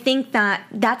 And I think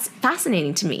that's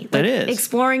fascinating to me. That is.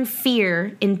 Exploring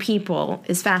fear in people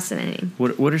is fascinating.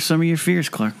 What are some of your fears,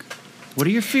 Clark? What are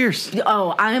your fears?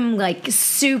 Oh, I'm like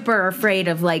super afraid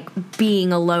of like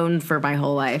being alone for my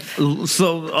whole life.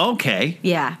 So, okay.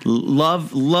 Yeah.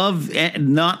 Not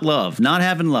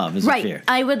having love is a fear.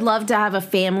 I would love to have a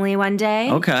family one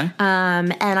day. Okay.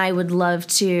 And I would love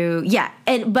to,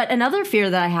 but another fear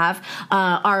that I have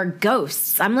are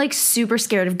ghosts. I'm like super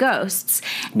scared of ghosts.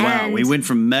 Wow, and we went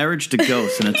from marriage to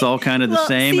ghosts, and it's all kind of the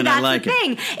same, and I like it. That's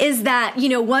the thing, is that,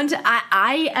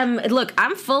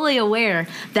 I'm fully aware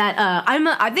that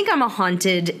I think I'm a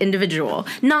haunted individual.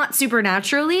 Not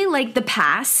supernaturally, like the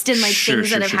past and like things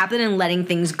that have happened and letting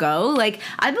things go. Like,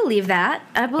 I believe that.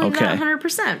 I believe that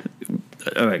 100%.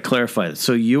 All right, clarify that.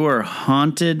 So you are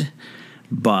haunted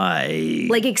by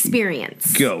like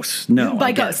experience ghosts. No,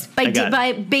 by ghosts. By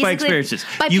experiences.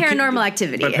 By paranormal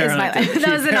activity. That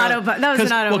was an auto.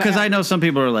 Well, because I know some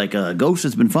people are like, ghost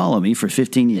has been following me for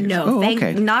 15 years. No,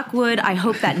 knock wood. I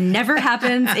hope that never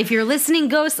happens. If you're listening,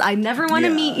 ghosts, I never want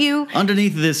to meet you.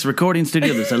 Underneath this recording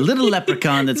studio, there's a little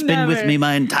leprechaun that's been with me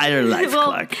my entire life,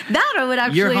 Clark. That would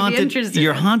actually be interesting.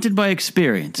 You're haunted by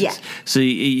experiences.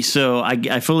 Yeah. So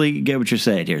I fully get what you're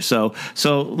saying here. So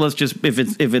let's just, if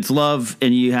it's love,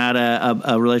 and you had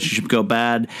a relationship go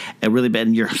bad, really bad,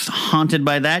 and you're haunted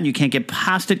by that, and you can't get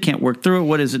past it, can't work through it.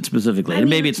 What is it specifically? And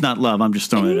maybe it's not love. I'm just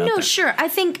throwing it out there. No, sure. I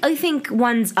think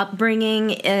one's upbringing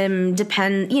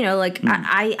depend.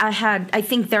 I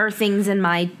think there are things in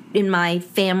my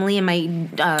family, in my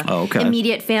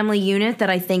immediate family unit that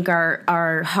I think are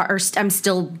I'm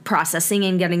still processing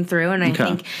and getting through, and I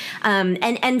think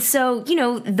and so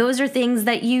those are things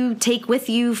that you take with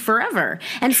you forever,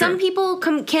 and some people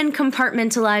can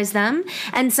compartmentalize them,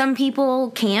 and some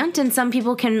people can't, and some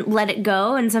people can let it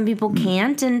go, and some people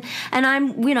can't, and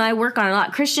I work on it a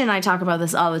lot. Christian and I talk about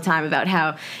this all the time about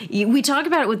how we talk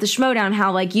about it with the Schmoedown,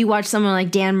 how like you watch someone like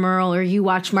Dan Murrell or you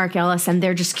watch Mark Ellis, and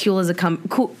they're just cool as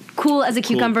a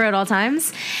cucumber at all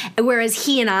times, whereas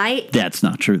he and I... That's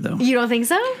not true, though. You don't think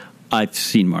so? I've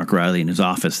seen Mark Riley in his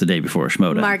office the day before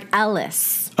Schmoedown. Mark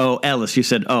Ellis. Oh, Ellis. You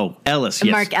said, Ellis,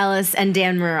 yes. Mark Ellis and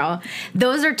Dan Murrell.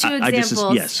 Those are two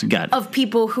examples of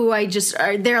people who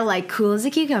they're like cool as a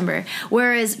cucumber.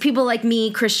 Whereas people like me,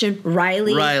 Christian,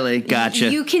 Riley, gotcha.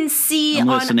 You can see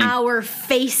on our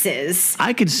faces.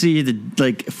 I could see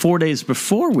 4 days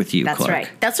before with you, Clark.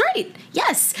 That's right.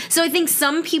 Yes. So I think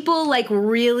some people like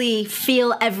really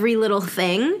feel every little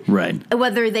thing. Right.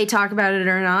 Whether they talk about it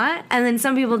or not. And then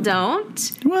some people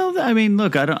don't. Well, I mean,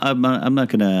 look, I'm not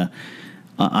going to...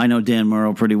 I know Dan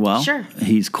Murrell pretty well. Sure.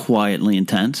 He's quietly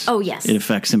intense. Oh, yes. It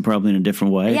affects him probably in a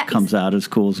different way. Yeah, it comes out as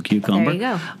cool as a cucumber. There you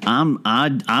go. I'm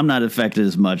not affected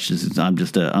as much as I'm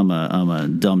a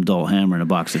dumb dull hammer in a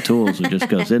box of tools who just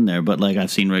goes in there. But like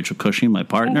I've seen Rachel Cushing, my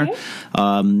partner,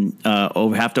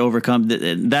 have to overcome.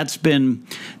 That's been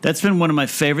one of my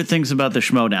favorite things about the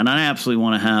Schmoedown. And I absolutely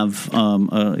want to have a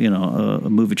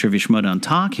movie trivia Schmoedown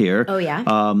talk here. Oh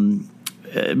yeah.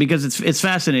 Because it's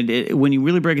fascinating when you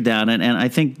really break it down, and I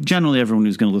think generally everyone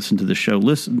who's going to listen to the show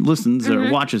listens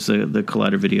or watches the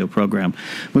Collider video program,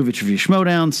 Movie Trivia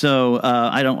Schmoedown. So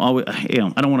I don't want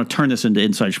to turn this into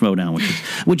Inside Schmoedown,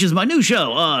 which is my new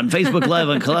show on Facebook Live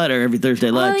on Collider every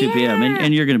Thursday live 2 p.m.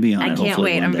 And you're going to be on it. I can't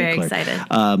wait. I'm very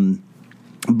excited.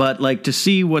 But like to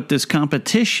see what this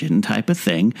competition type of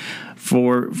thing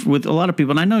with a lot of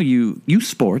people, and I know you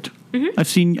sport. Mm-hmm. I've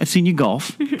seen you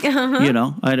golf.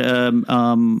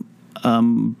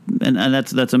 And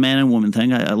that's a man and woman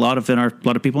thing. A lot of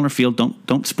people in our field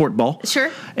don't sport ball. Sure.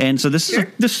 And so this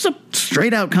is a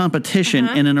straight out competition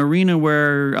in an arena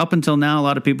where up until now a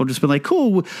lot of people just been like,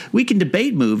 cool, we can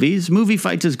debate movies. Movie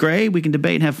fights is great. We can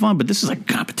debate and have fun, but this is like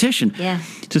a competition. Yeah.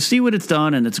 To see what it's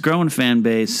done and its growing fan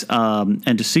base,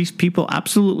 and to see people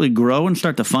absolutely grow and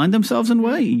start to find themselves in a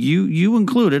way, you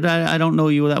included. I don't know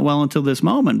you that well until this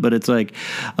moment, but it's like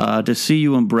to see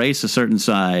you embrace a certain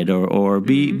side or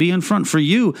be in front. For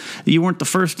you weren't the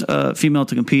first female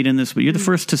to compete in this, but you're the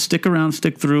first to stick around,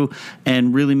 stick through,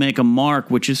 and really make a mark,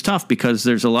 which is tough because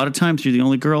there's a lot of times you're the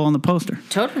only girl on the poster.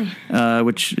 Totally.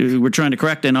 Which we're trying to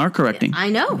correct and are correcting. I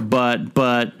know. But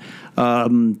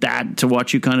that to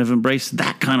watch you kind of embrace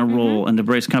that kind of role and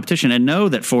embrace competition and know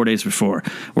that 4 days before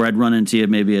where I'd run into you,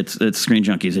 maybe it's Screen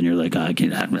Junkies and you're like, I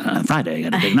can't, Friday, I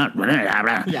got a big nut.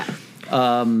 Yeah.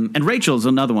 And Rachel's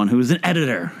another one who is an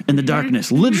editor in the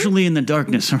darkness, literally in the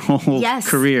darkness her whole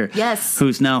career. Yes.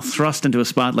 Who's now thrust into a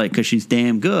spotlight because she's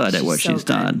damn good at what she's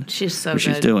done. She's so what good.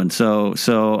 She's doing. So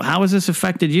how has this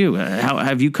affected you? How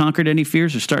have you conquered any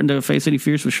fears or starting to face any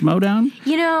fears with Schmoedown?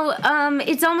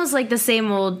 It's almost like the same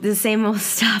old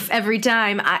stuff every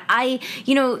time.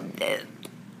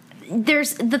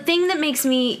 there's the thing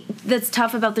that's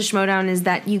tough about the Schmodown is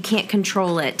that you can't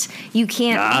control it. You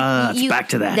can't. It's back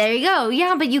to that. There you go.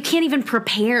 Yeah, but you can't even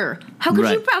prepare. How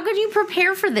could you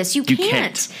prepare for this? You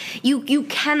can't. You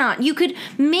cannot. You could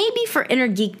maybe for inner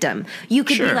geekdom. You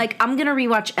could be like, I'm gonna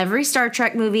rewatch every Star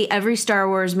Trek movie, every Star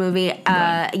Wars movie.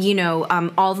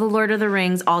 All the Lord of the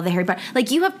Rings, all the Harry Potter.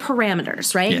 Like you have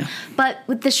parameters, right? Yeah. But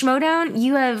with the Schmodown,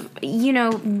 you have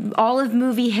all of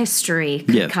movie history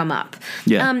could come up.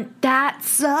 Yeah. That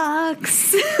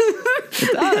sucks.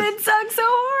 It sucks so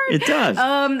hard. It does.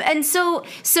 And so,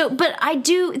 but I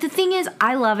do. The thing is,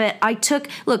 I love it.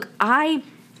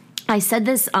 I said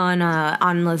this on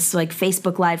this like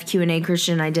Facebook Live Q&A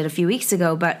Christian I did a few weeks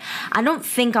ago, but I don't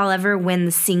think I'll ever win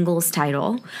the singles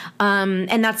title.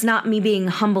 And that's not me being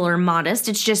humble or modest.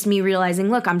 It's just me realizing,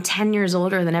 look, I'm 10 years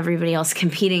older than everybody else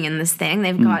competing in this thing.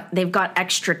 They've got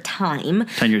extra time.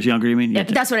 10 years younger, you mean? Yeah,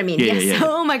 that's what I mean. Yeah, yes. Yeah.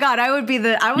 Oh my God, I would be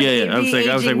I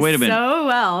was like, wait a minute. So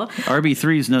well.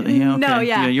 RB3's not. Yeah, okay. No,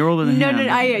 yeah. You're older than him.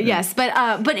 Yes,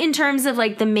 but in terms of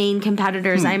like the main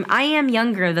competitors, I am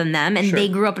younger than them, and they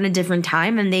grew up in a different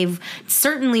time, and they've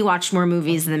certainly watched more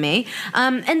movies than me.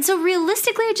 And so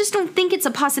realistically, I just don't think it's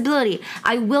a possibility.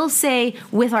 I will say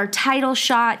with our title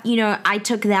shot, I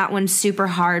took that one super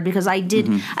hard because I did.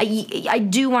 I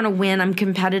do want to win. I'm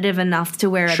competitive enough to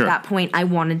where at that point I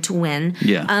wanted to win.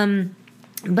 Yeah.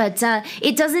 But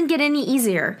it doesn't get any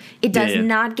easier. It does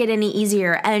not get any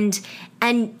easier. And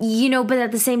but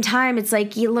at the same time, it's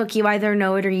like, you either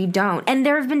know it or you don't. And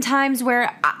there have been times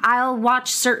where I'll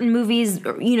watch certain movies,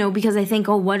 because I think,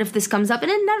 oh, what if this comes up?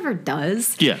 And it never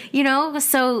does. Yeah.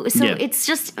 So it's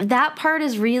just, that part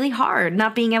is really hard,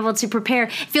 not being able to prepare.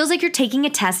 It feels like you're taking a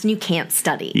test and you can't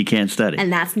study. You can't study.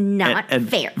 And that's not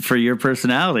fair. For your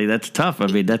personality, that's tough. I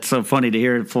mean, that's so funny to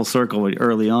hear it full circle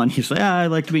early on. You say, I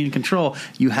like to be in control.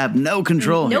 You have no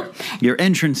control. Nope. Here. Your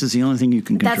entrance is the only thing you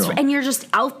can control. And you're just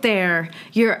out there.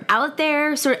 You're out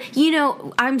there,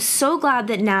 I'm so glad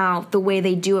that now the way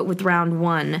they do it with round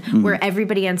one, where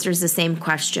everybody answers the same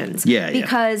questions.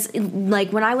 Because,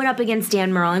 like, when I went up against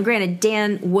Dan Murrell, and granted,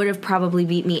 Dan would have probably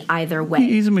beat me either way.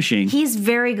 He's a machine. He's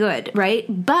very good, right?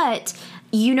 But...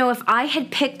 if I had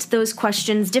picked those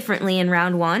questions differently in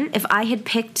round one, if I had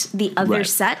picked the other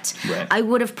set, I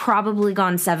would have probably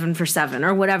gone 7 for 7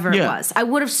 or whatever it was. I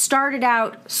would have started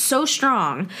out so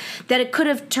strong that it could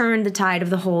have turned the tide of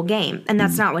the whole game. And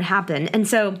that's not what happened. And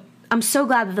so I'm so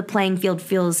glad that the playing field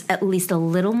feels at least a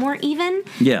little more even.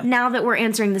 Yeah. Now that we're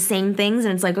answering the same things,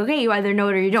 and it's like, okay, you either know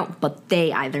it or you don't. But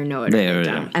they either know it or you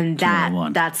don't. And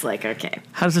that's like, okay.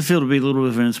 How does it feel to be a little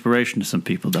bit of an inspiration to some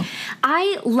people, though?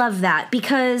 I love that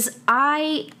because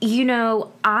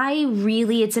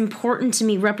it's important to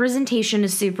me. Representation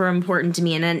is super important to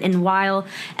me. And while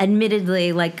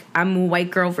admittedly, like, I'm a white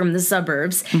girl from the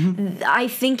suburbs, I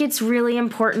think it's really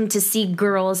important to see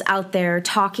girls out there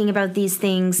talking about these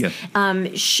things. Yeah.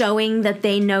 Showing that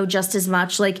they know just as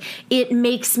much. Like, it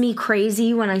makes me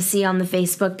crazy when I see on the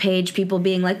Facebook page people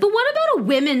being like, but what about a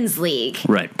women's league?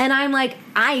 Right. And I'm like,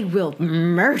 I will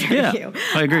murder you.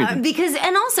 I agree. Because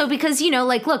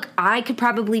look, I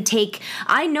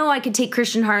could take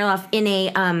Christian Harloff in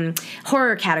a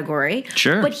horror category.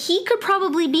 Sure. But he could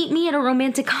probably beat me in a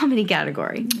romantic comedy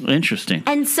category. Interesting.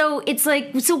 And so it's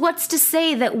like, so what's to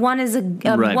say that one is a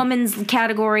woman's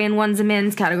category and one's a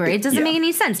man's category? It doesn't make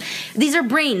any sense. These are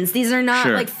brains. These are not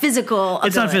like physical.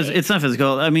 It's not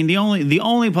physical. I mean, the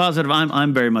only positive.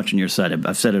 I'm very much on your side.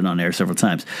 I've said it on air several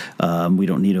times. We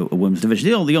don't need a women's division.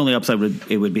 The only upside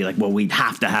would be like, well, we'd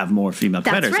have to have more female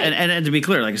competitors. Right. And to be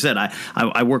clear, like I said,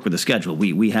 I work with the schedule.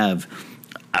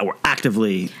 We're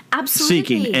actively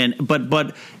seeking,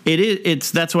 but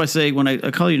it's that's why I say when I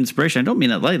call you inspiration, I don't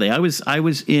mean that lightly. I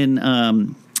was in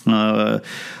a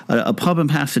pub in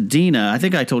Pasadena. I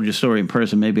think I told you a story in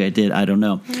person. Maybe I did. I don't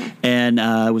know. And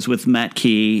I was with Matt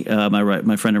Key,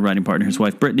 my friend and writing partner, his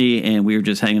wife Brittany, and we were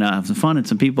just hanging out, having some fun. And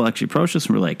some people actually approached us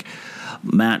and were like,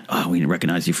 Matt, we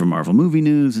recognize you from Marvel Movie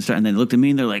News and then they looked at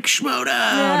me and they're like, Schmodown.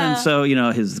 And so,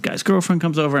 his guy's girlfriend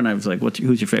comes over and I was like,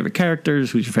 who's your favorite characters?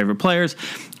 Who's your favorite players?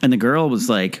 And the girl was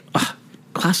like,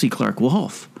 Classy Clark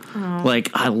Wolf. Oh.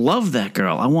 Like, I love that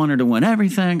girl. I want her to win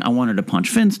everything. I want her to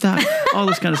punch Finstock, all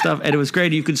this kind of stuff. And it was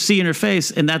great. You could see in her face.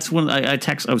 And that's when I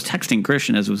was texting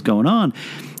Christian as it was going on,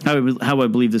 how I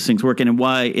believe this thing's working and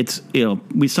why it's,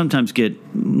 we sometimes get a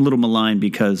little maligned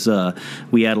because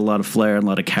we add a lot of flair and a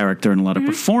lot of character and a lot of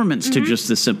performance to just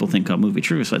this simple thing called movie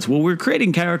trivia sites. Well, we're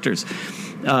creating characters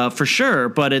for sure,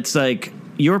 but it's like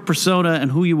your persona and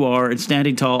who you are and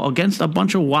standing tall against a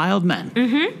bunch of wild men.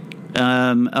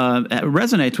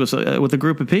 resonates with a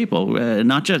group of people,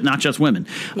 not just women.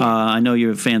 Yeah. I know you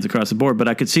have fans across the board, but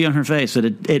I could see on her face that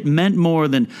it meant more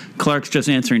than Clark's just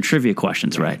answering trivia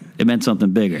questions, right? It meant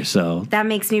something bigger. So that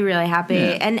makes me really happy,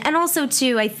 and also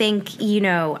too, I think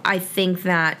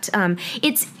that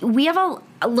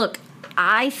look.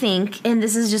 I think, and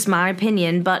this is just my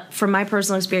opinion, but from my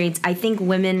personal experience, I think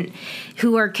women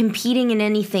who are competing in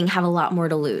anything have a lot more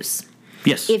to lose.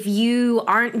 Yes. If you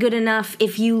aren't good enough,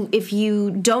 if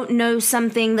you don't know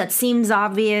something that seems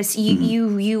obvious,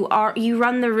 you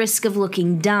run the risk of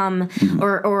looking dumb,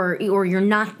 or you're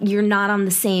not on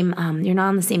the same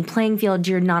playing field.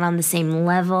 You're not on the same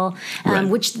level, right.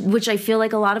 which I feel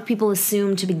like a lot of people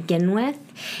assume to begin with.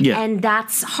 Yeah. And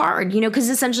that's hard, because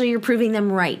essentially you're proving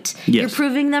them right. Yes. You're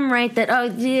proving them right that,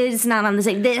 it's not on the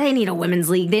same. They need a women's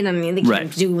league. They can't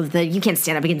right. do with the. You can't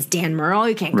stand up against Dan Murrell.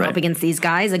 You can't go up against these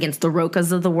guys, against the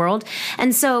Rokas of the world.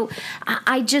 And so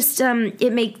I just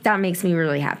that makes me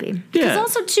really happy. Because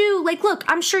also too, look,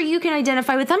 I'm sure you can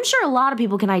identify with. I'm sure a lot of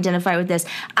people can identify with this.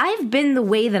 I've been the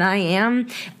way that I am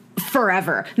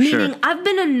forever. Meaning, I've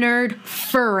been a nerd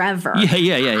forever.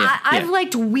 Yeah. I've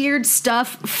liked weird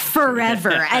stuff forever.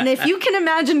 And if you can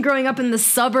imagine growing up in the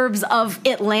suburbs of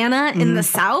Atlanta in the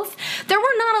South, there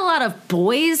were not a lot of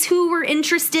boys who were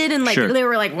interested in, they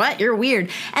were like, what? You're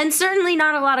weird. And certainly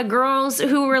not a lot of girls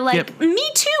who were like, me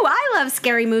too. I love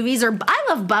scary movies, or I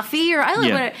love Buffy, or I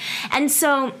love whatever. And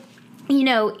so,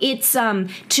 it's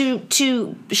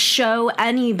to show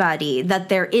anybody that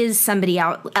there is somebody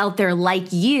out there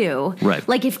like you. Right.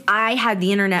 Like if I had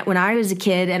the internet when I was a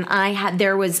kid, and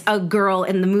there was a girl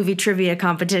in the movie trivia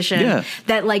competition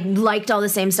that liked all the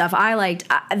same stuff I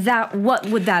liked. What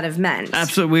would that have meant?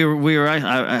 Absolutely, we were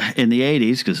in the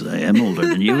 80s, because I am older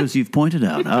than you, as you've pointed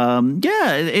out.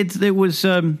 It was.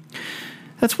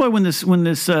 That's why when this I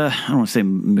don't want to say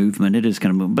movement, it is kind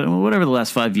of movement, but whatever the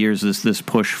last 5 years, this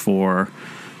push for,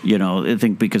 I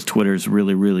think because Twitter's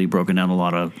really, really broken down a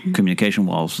lot of communication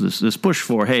walls, this push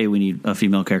for, hey, we need a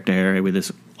female character here, with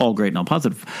this all great and all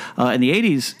positive. In the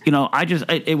 80s,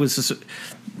 it was just,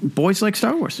 boys like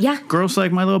Star Wars. Yeah. Girls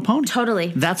like My Little Pony.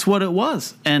 Totally. That's what it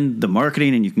was. And the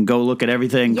marketing, and you can go look at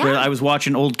everything. Yeah. I was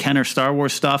watching old Kenner Star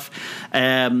Wars stuff.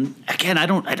 Again, I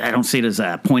don't see it as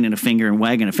pointing a finger and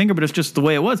wagging a finger, but it's just the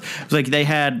way it was. It was like they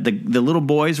had the little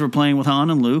boys were playing with Han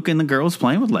and Luke, and the girls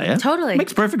playing with Leia. Totally.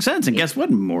 Makes perfect sense. And guess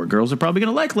what? More girls are probably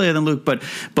going to like Leia than Luke.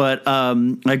 But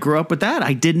I grew up with that.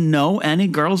 I didn't know any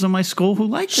girls in my school who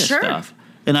liked this stuff.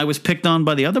 And I was picked on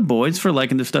by the other boys for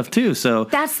liking this stuff too. So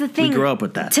that's the thing. We grew up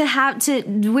with that.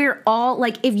 We're all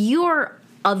if you're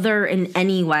other in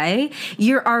any way,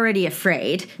 you're already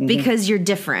afraid because you're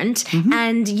different.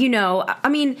 And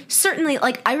certainly,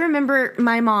 I remember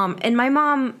my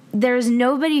mom, there's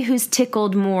nobody who's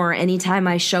tickled more anytime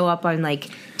I show up on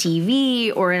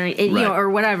TV or or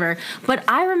whatever. But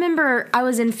I remember I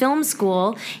was in film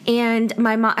school, and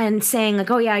my mom and saying I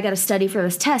got to study for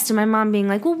this test, and my mom being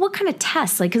like, well, what kind of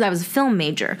test? Because I was a film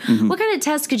major. What kind of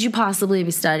test could you possibly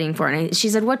be studying for? And she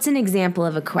said, what's an example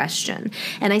of a question?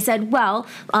 And I said, well,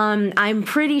 I'm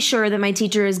pretty sure that my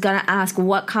teacher is going to ask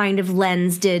what kind of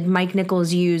lens did Mike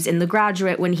Nichols use in The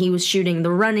Graduate when he was shooting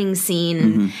the running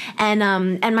scene, and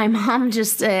my mom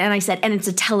just and I said, and it's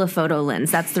a telephoto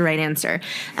lens. That's the right answer.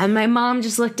 And my mom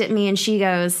just looked at me and she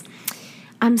goes,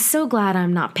 I'm so glad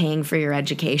I'm not paying for your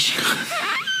education.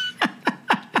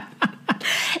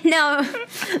 Now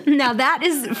that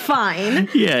is fine.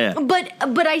 Yeah. But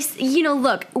I,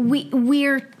 look,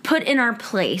 we're put in our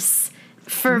place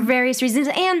for various reasons,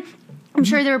 and I'm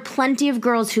sure there were plenty of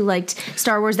girls who liked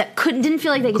Star Wars that didn't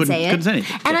feel like they could say it. Couldn't say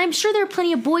anything. And I'm sure there are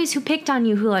plenty of boys who picked on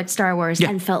you who liked Star Wars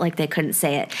and felt like they couldn't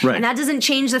say it. Right. And that doesn't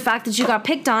change the fact that you got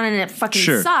picked on and it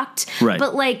fucking sucked. Right.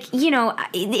 But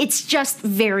it's just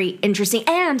very interesting.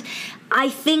 And I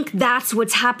think that's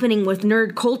what's happening with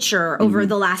nerd culture over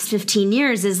the last 15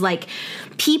 years is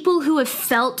people who have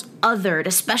felt othered,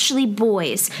 especially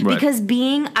boys, because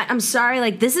I'm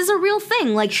sorry, this is a real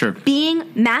thing. Being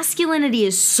masculinity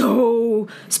is so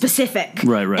specific.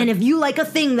 Right. And if you like a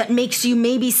thing that makes you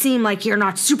maybe seem like you're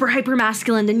not super hyper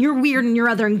masculine, then you're weird and you're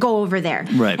other, and go over there.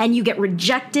 Right. And you get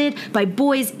rejected by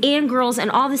boys and girls and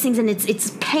all these things, and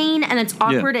it's pain and it's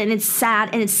awkward and it's sad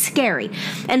and it's scary.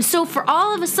 And so for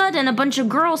all of a sudden a bunch of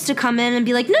girls to come in and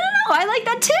be like, no, I like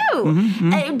that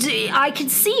too. I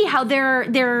could see how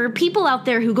there are people out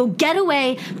there who go, get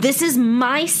away. This is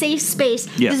my safe space.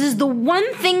 Yeah. This is the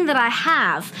one thing that I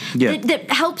have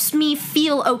that helps me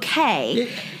feel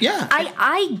okay. Yeah.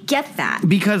 I get that.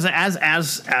 Because as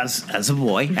a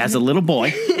boy, as a little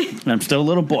boy, and I'm still a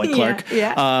little boy, Clark.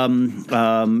 Yeah.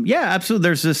 Absolutely.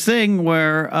 There's this thing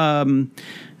where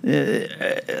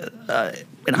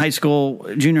in high school,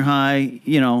 junior high,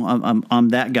 I'm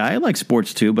that guy. I like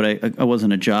sports too, but I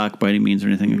wasn't a jock by any means or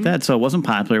anything like that. So I wasn't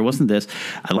popular. It wasn't this.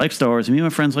 I like Star Wars. Me and my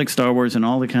friends like Star Wars and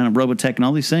all the kind of Robotech and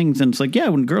all these things. And it's like, yeah,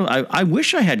 when I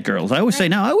wish I had girls. I always say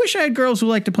now, I wish I had girls who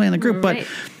like to play in the group. But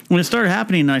when it started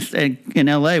happening in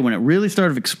LA, when it really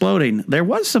started exploding, there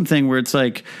was something where it's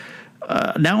like,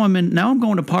 now I'm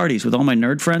going to parties with all my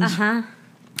nerd friends.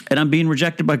 And I'm being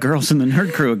rejected by girls in the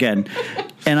nerd crew again.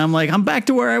 And I'm like, I'm back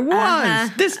to where I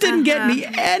was. This didn't get me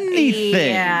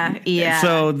anything. Yeah.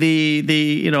 So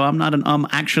I'm not an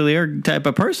actually type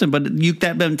of person, but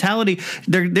that mentality,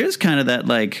 there's kind of that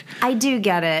like, I do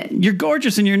get it. You're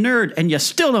gorgeous and you're nerd and you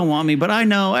still don't want me, but I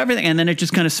know everything. And then it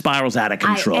just kind of spirals out of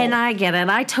control. I get it.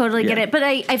 I totally get it. But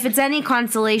if it's any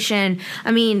consolation,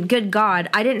 I mean, good God,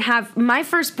 I didn't have, my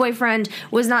first boyfriend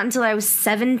was not until I was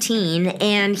 17,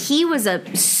 and he was a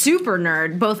super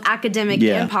nerd, both academic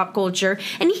and pop culture.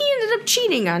 And he ended up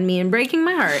cheating on me and breaking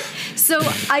my heart. So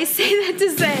I say that to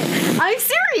say, I'm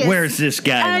serious. Where's this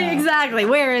guy now? Exactly.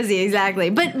 Where is he? Exactly.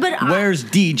 But where's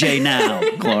DJ now,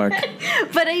 Clark?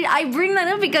 But I bring that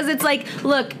up because it's like,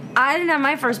 look, I didn't have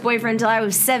my first boyfriend until I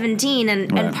was 17,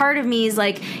 and part of me is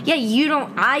like, yeah,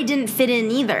 I didn't fit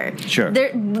in either. Sure.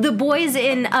 The boys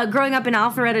in growing up in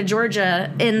Alpharetta,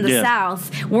 Georgia, in the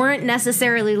South, weren't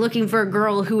necessarily looking for a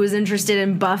girl who was interested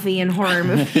in Buffy and horror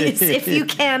movies, if you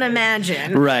can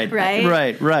imagine. Right.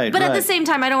 But at the same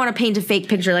time, I don't want to paint a fake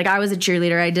picture. Like, I was a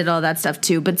cheerleader, I did all that stuff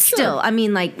too, but still, I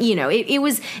mean, like, it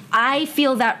was, I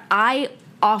feel that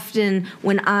often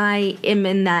when I am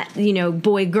in that,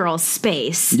 boy-girl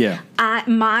space,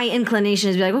 my inclination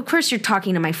is to be like, well, of course you're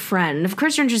talking to my friend. Of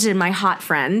course you're interested in my hot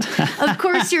friend. Of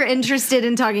course you're interested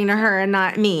in talking to her and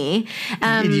not me.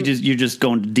 You're just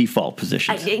going to default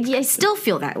positions. I still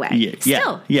feel that way.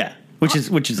 Yeah. Which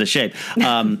is a shame.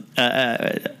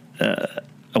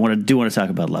 I want to talk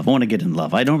about love. I want to get in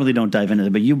love. I don't dive into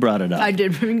it, but you brought it up. I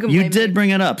did. You did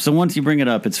bring it up. So once you bring it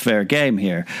up, it's fair game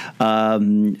here.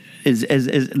 That's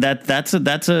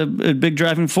a big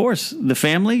driving force. The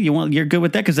family, you're good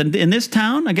with that, because in this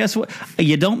town, I guess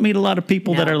you don't meet a lot of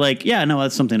people that are like, yeah, no,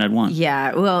 that's something I'd want.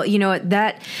 Yeah, well, you know what,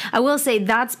 that I will say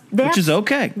that's which is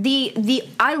okay.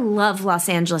 I love Los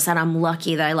Angeles, and I'm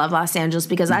lucky that I love Los Angeles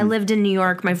because I lived in New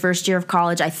York my first year of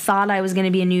college. I thought I was going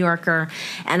to be a New Yorker,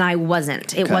 and I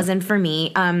wasn't. It wasn't for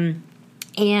me.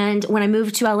 And when I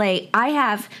moved to LA, I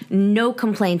have no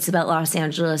complaints about Los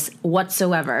Angeles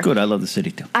whatsoever. Good, I love the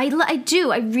city too. I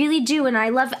do, I really do, and I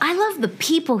love the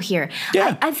people here.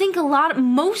 Yeah. I think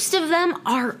most of them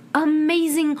are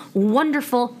amazing,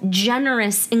 wonderful,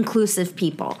 generous, inclusive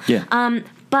people. Yeah.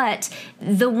 But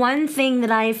the one thing that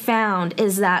I have found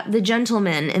is that the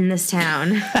gentlemen in this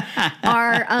town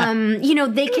are,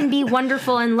 they can be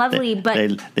wonderful and lovely,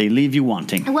 but they leave you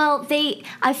wanting. Well,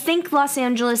 I think Los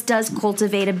Angeles does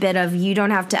cultivate a bit of, you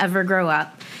don't have to ever grow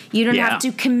up. You don't have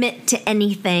to commit to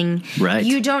anything. Right.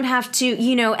 You don't have to,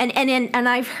 and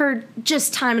I've heard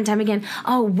just time and time again,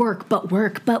 oh, work.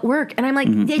 And I'm like,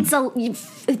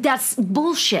 that's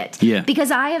bullshit. Yeah.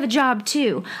 Because I have a job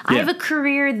too. I have a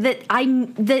career that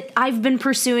I've been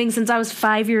pursuing since I was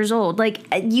 5 years old. Like,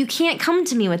 you can't come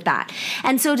to me with that.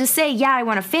 And so to say, yeah, I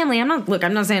want a family, I'm not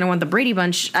saying I want the Brady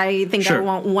Bunch. I think I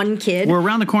want one kid. We're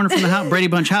around the corner from the Brady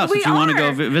Bunch house if you want to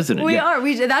go visit it. We are.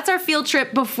 That's our field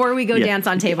trip before we go dance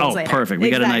on tables. Oh, later. Perfect.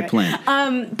 We got a night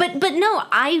planned. But no,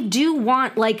 I do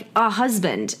want like a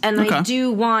husband, and I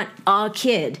do want a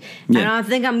kid. And I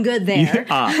think I'm good there.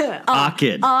 A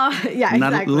kid. Yeah,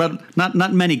 exactly.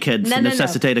 Not many kids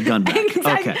necessitate a gun back.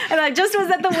 Exactly. Okay. And I just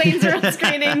was at the Wayne's World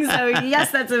screening, so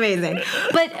yes, that's amazing.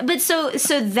 But so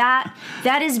that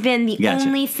has been the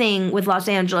only thing with Los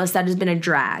Angeles that has been a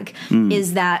drag,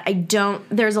 is that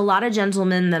there's a lot of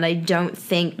gentlemen that I don't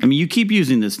think. I mean, you keep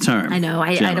using this term. I know.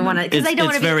 I don't want to, because I don't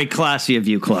want to be very classy of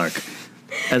you, Clark,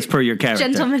 as per your character.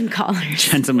 Gentlemen callers.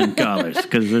 Gentlemen callers,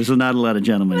 because there's not a lot of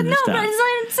gentlemen in this town. But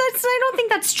I don't think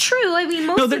that's true. I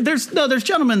mean, there's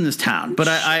gentlemen in this town, but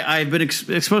I've been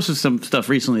exposed to some stuff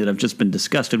recently that I've just been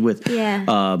disgusted with. Yeah.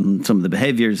 Some of the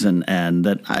behaviors and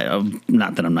that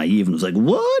not that I'm naive and was like,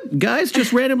 what? Guys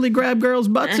just randomly grab girls'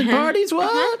 butts at parties?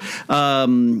 What?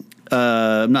 I'm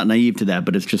not naive to that,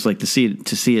 but it's just like to see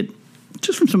it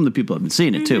just from some of the people I've been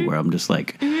seeing it too, where I'm just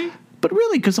like, but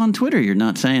really, because on Twitter you're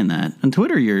not saying that. On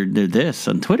Twitter you're this.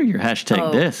 On Twitter you're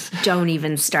hashtag this. Don't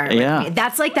even start with me.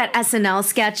 That's like that SNL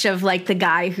sketch of like the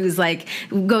guy who's like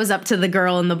goes up to the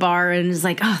girl in the bar and is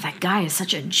like, oh, that guy is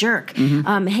such a jerk.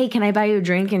 Hey, can I buy you a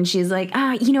drink? And she's like,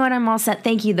 you know what? I'm all set.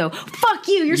 Thank you though. Fuck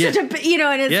you. You're such a, and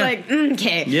it's like,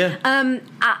 okay. Yeah.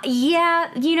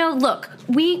 Look,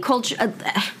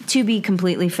 to be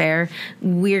completely fair,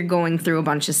 we're going through a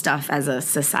bunch of stuff as a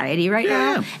society right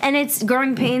now, and it's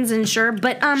growing pains, and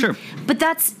but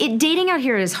that's it. Dating out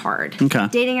here is hard. Okay,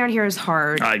 dating out here is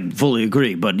hard. I fully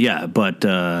agree, but that's.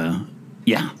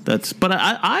 But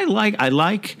I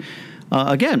like.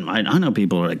 Again, I know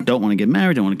people are like, don't want to get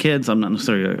married, don't want kids. I'm not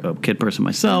necessarily a kid person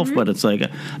myself, but it's like,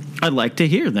 I like to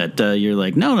hear that you're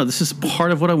like, no, this is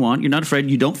part of what I want. You're not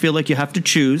afraid. You don't feel like you have to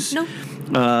choose. No.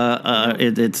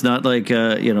 It's not like,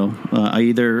 I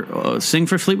either sing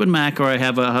for Fleetwood Mac or I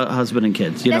have a husband and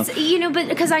kids. But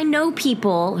because I know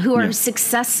people who are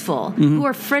successful, who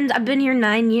are friends. I've been here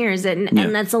 9 years, and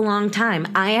that's a long time.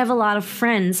 I have a lot of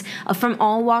friends from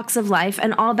all walks of life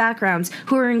and all backgrounds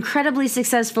who are incredibly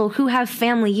successful, who have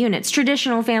family units,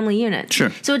 traditional family units.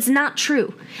 Sure. So it's not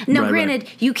true. Now, granted,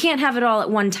 you can't have it all at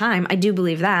one time. I do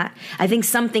believe that. I think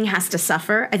something has to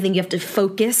suffer. I think you have to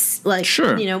focus, but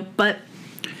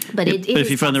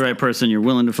if you find the right person, you're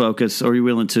willing to focus, or you're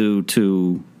willing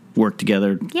to work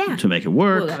together to make it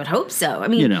work. Well, I would hope so. I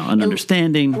mean, an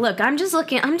understanding. Look, I'm just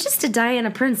a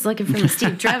Diana Prince looking for a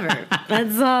Steve Trevor.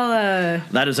 That's all.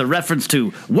 That is a reference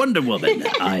to Wonder Woman.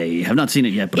 I have not seen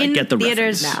it yet, but I get the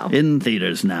reference. In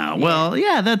theaters now. Yeah. Well,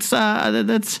 that's. I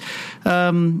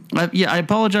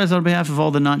apologize on behalf of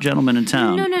all the not gentlemen in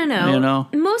town. No.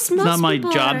 Most it's not my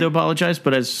people job to apologize,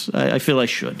 but I feel I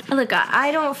should. Look,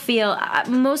 I don't feel.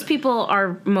 Most people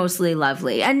are mostly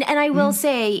lovely, and I will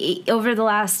say over the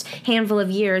last handful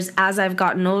of years, as I've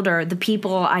gotten older, the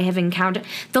people I have encountered,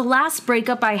 the last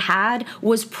breakup I had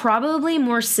was probably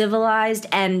more civilized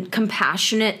and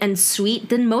compassionate and sweet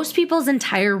than most people's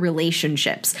entire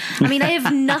relationships. I mean, I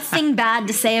have nothing bad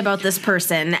to say about this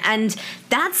person, and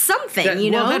that's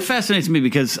something, Well, that fascinates me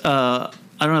because I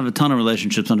don't have a ton of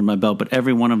relationships under my belt, but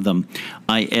every one of them,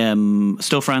 I am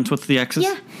still friends with the exes.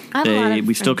 Yeah, I have a lot of we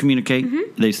friends. still communicate.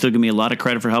 Mm-hmm. They still give me a lot of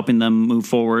credit for helping them move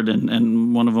forward.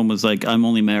 And one of them was like, I'm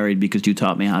only married because you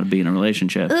taught me how to be in a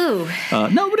relationship. Ooh.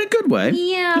 No, but in a good way.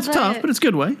 Yeah, it's tough, but it's a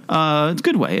good way. It's a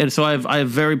good way. And so I have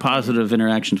very positive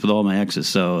interactions with all my exes.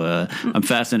 So I'm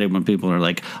fascinated when people are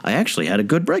like, I actually had a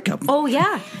good breakup. Oh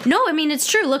yeah, no, I mean it's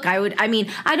true. Look, I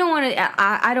don't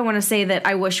want to say that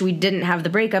I wish we didn't have the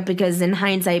breakup, because in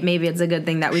hindsight, maybe it's a good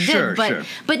thing that we did.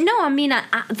 But no, I mean,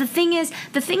 the thing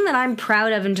that I'm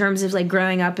proud of in terms of like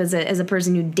growing up as a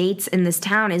person who dates in this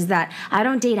town is that I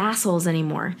don't date assholes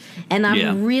anymore, and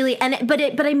I'm really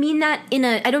but I mean that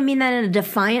I don't mean that in a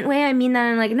defiant way. I mean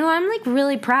that in like, no, I'm like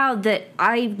really proud that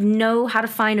I know how to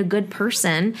find a good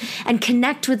person and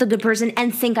connect with a good person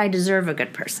and think I deserve a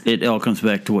good person. It all comes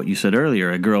back to what you said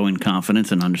earlier: a growing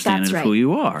confidence and understanding of who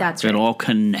you are. That's right. It all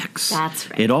connects.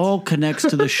 That's right. It all connects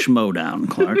to the schmodown,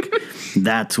 Clark.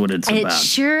 That's what it's about. It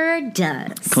sure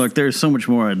does. Clark, there's so much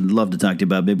more I'd love to talk to you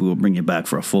about. Maybe we'll bring you back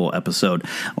for a full episode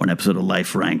or an episode of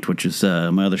Life Ranked, which is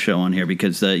my other show on here,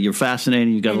 because you're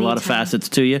fascinating. You've got a lot of facets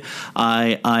to you.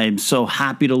 I'm so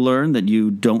happy to learn that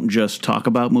you don't just talk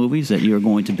about movies, that you're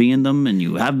going to be in them, and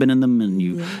you have been in them, and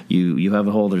you have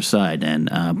a whole other side. And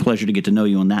pleasure to get to know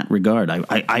you in that regard.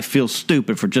 I feel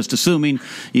stupid for just assuming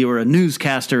you were a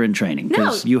newscaster in training,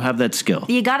 because you have that skill.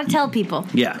 You got to tell people.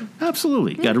 Yeah,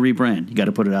 absolutely. Got to rebrand. You got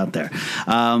to put it out there.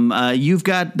 You've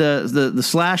got the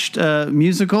Slashed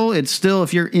musical. It's still,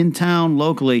 if you're in town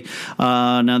locally.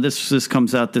 Now this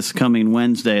comes out this coming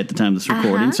Wednesday at the time of this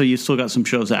recording. So you still got some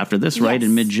shows after this, right?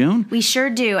 In mid-June. We sure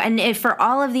do. And for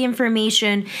all of the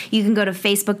information, you can go to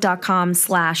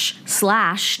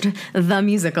facebook.com/slashed the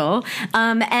musical.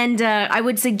 And I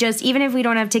would suggest, even if we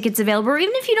don't have tickets available, or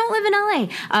even if you don't live in LA,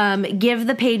 give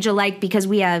the page a like, because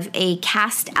we have a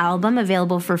cast album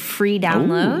available for free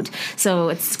download. Ooh. So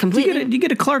it's completely. Do you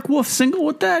get a Clark Wolf single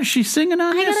with that? Is she singing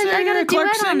on this? I got a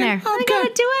duet on there. Okay. I got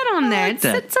a duet on there.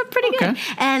 It's pretty good.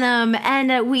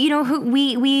 And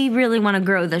we really want to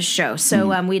grow this show.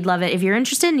 So we'd love it if you're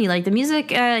interested and you like the music.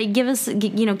 Give us,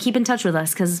 keep in touch with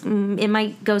us, because it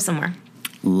might go somewhere.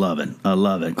 Love it. I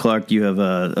love it. Clark, you have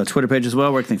a Twitter page as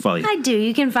well. Where can they follow you? I do.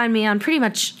 You can find me on pretty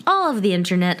much all of the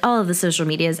internet, all of the social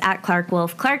medias, at Clark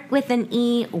Wolf. Clark with an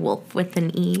E, Wolf with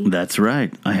an E. That's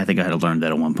right. I think I had to learn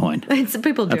that at one point.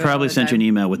 People do. I probably sent you an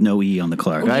email with no E on the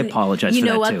Clark. I apologize for that, too. You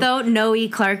know what, though? No E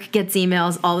Clark gets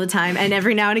emails all the time, and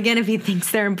every now and again, if he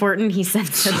thinks they're important, he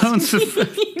sends them to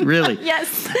me. Really?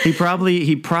 Yes. He probably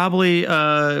was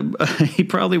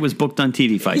booked on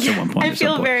TV Fights at one point. I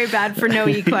feel very bad for No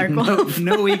E Clark Wolf.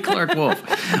 No E Clark Wolf.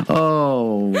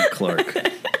 Oh, Clark.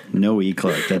 No E,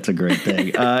 Clark. That's a great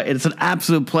thing. It's an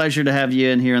absolute pleasure to have you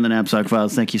in here on the Knapsack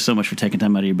Files. Thank you so much for taking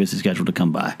time out of your busy schedule to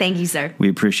come by. Thank you, sir. We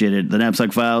appreciate it. The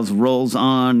Knapsack Files rolls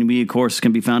on. We, of course,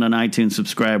 can be found on iTunes.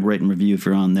 Subscribe, rate, and review if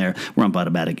you're on there. We're on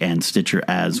Podomatic and Stitcher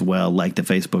as well. Like the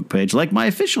Facebook page. Like my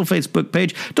official Facebook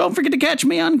page. Don't forget to catch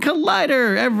me on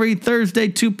Collider every Thursday,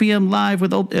 2 p.m. live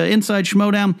with Inside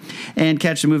Schmodown. And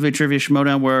catch the Movie Trivia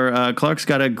Schmodown where Clark's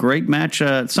got a great match.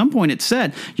 At some point, it's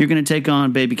said you're going to take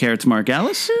on Baby Carrot's Mark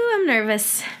Ellis. Ooh, I'm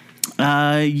nervous.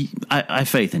 I have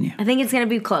faith in you. I think it's going to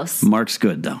be close. Mark's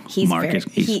good, though. He's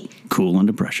cool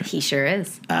under pressure. He sure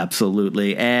is.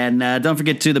 Absolutely. And don't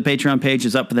forget, the Patreon page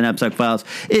is up for the Knapsack Files.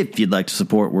 If you'd like to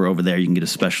support, we're over there. You can get a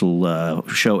special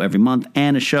show every month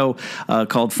and a show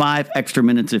called 5 Extra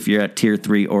Minutes if you're at Tier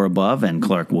 3 or above. And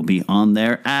Clark will be on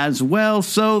there as well.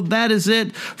 So that is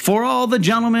it for all the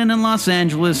gentlemen in Los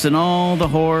Angeles and all the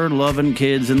horror-loving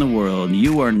kids in the world.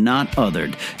 You are not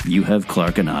othered. You have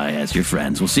Clark and I as your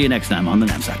friends. We'll see you next time on the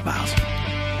Knapsack Files.